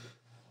 years.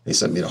 They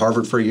sent me to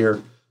Harvard for a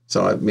year.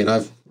 So,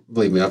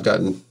 believe me, I've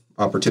gotten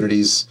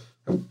opportunities.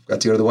 I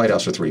got to go to the White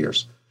House for 3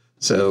 years.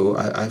 So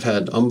I've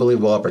had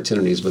unbelievable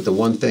opportunities. But the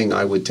one thing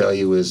I would tell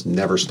you is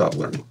never stop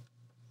learning.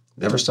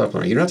 Never stop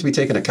learning. You don't have to be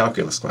taking a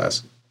calculus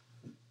class,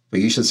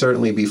 but you should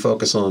certainly be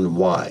focused on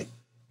why.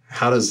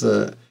 How does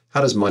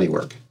money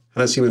work?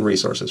 How does human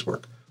resources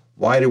work?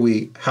 How do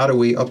we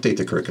update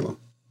the curriculum?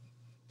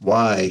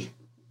 Why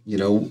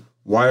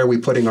are we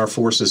putting our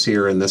forces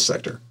here in this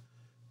sector?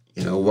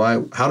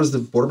 How does the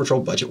Border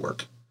Patrol budget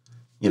work?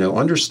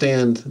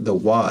 Understand the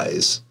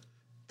whys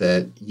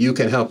that you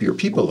can help your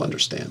people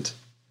understand.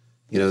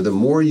 The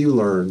more you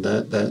learn,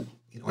 that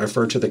I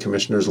refer to the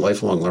commissioner's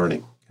lifelong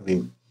learning. I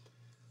mean,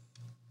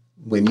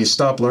 when you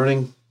stop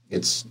learning,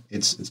 it's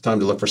time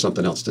to look for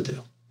something else to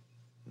do,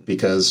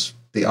 because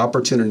the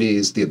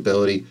opportunities, the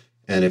ability,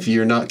 and if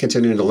you're not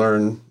continuing to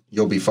learn,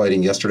 you'll be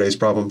fighting yesterday's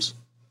problems,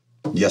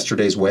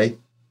 yesterday's way.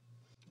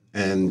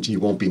 and you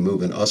won't be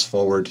moving us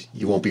forward.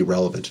 You won't be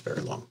relevant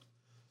very long.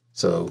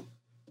 So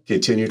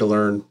continue to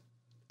learn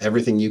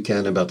everything you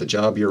can about the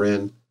job you're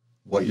in,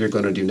 what you're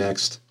going to do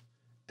next,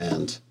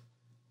 and,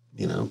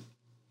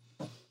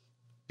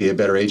 be a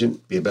better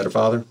agent, be a better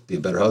father, be a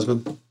better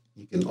husband.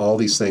 All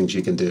these things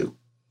you can do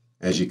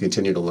as you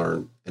continue to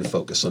learn and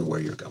focus on where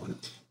you're going.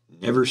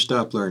 Never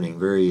stop learning.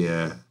 Very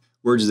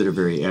words that are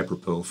very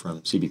apropos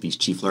from CBP's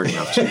Chief Learning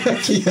Officer.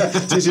 Yeah,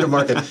 it's easy to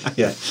market.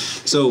 Yeah.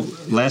 So,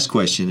 last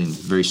question, and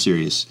very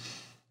serious.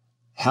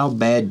 How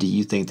bad do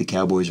you think the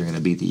Cowboys are going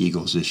to beat the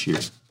Eagles this year?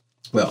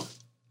 Well,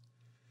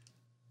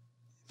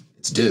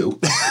 it's due.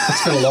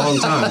 It's been a long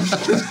time.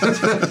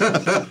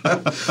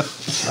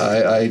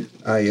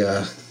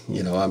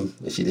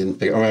 If you didn't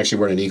pick, I'm actually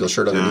wearing an Eagles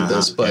shirt underneath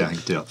this, but yeah, I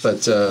can tell.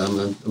 But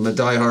I'm a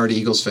diehard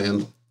Eagles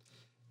fan.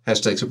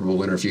 Hashtag Super Bowl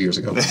winner a few years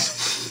ago.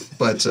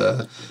 But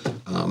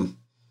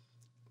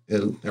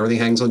everything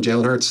hangs on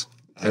Jalen Hurts.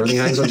 Everything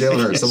hangs on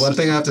Jalen Hurts. The one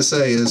thing I have to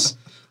say is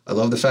I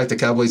love the fact that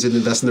Cowboys didn't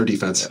invest in their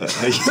defense.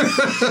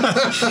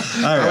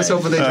 I was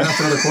hoping they'd draft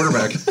another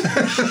quarterback.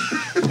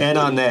 And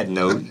on that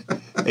note,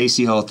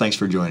 AC Hall, thanks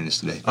for joining us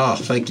today. Oh,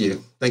 thank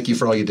you. Thank you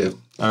for all you do.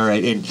 All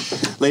right. And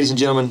ladies and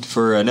gentlemen,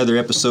 for another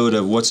episode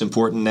of What's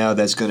Important Now,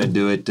 that's going to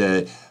do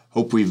it.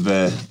 Hope we've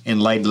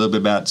enlightened a little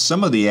bit about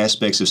some of the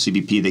aspects of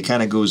CBP that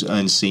kind of goes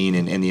unseen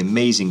and the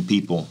amazing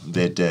people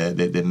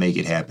that make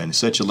it happen.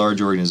 Such a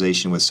large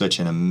organization with such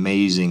an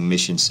amazing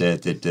mission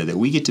set that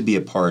we get to be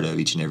a part of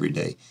each and every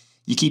day.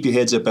 You keep your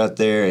heads up out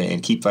there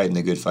and keep fighting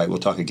the good fight. We'll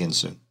talk again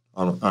soon.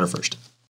 Honor first.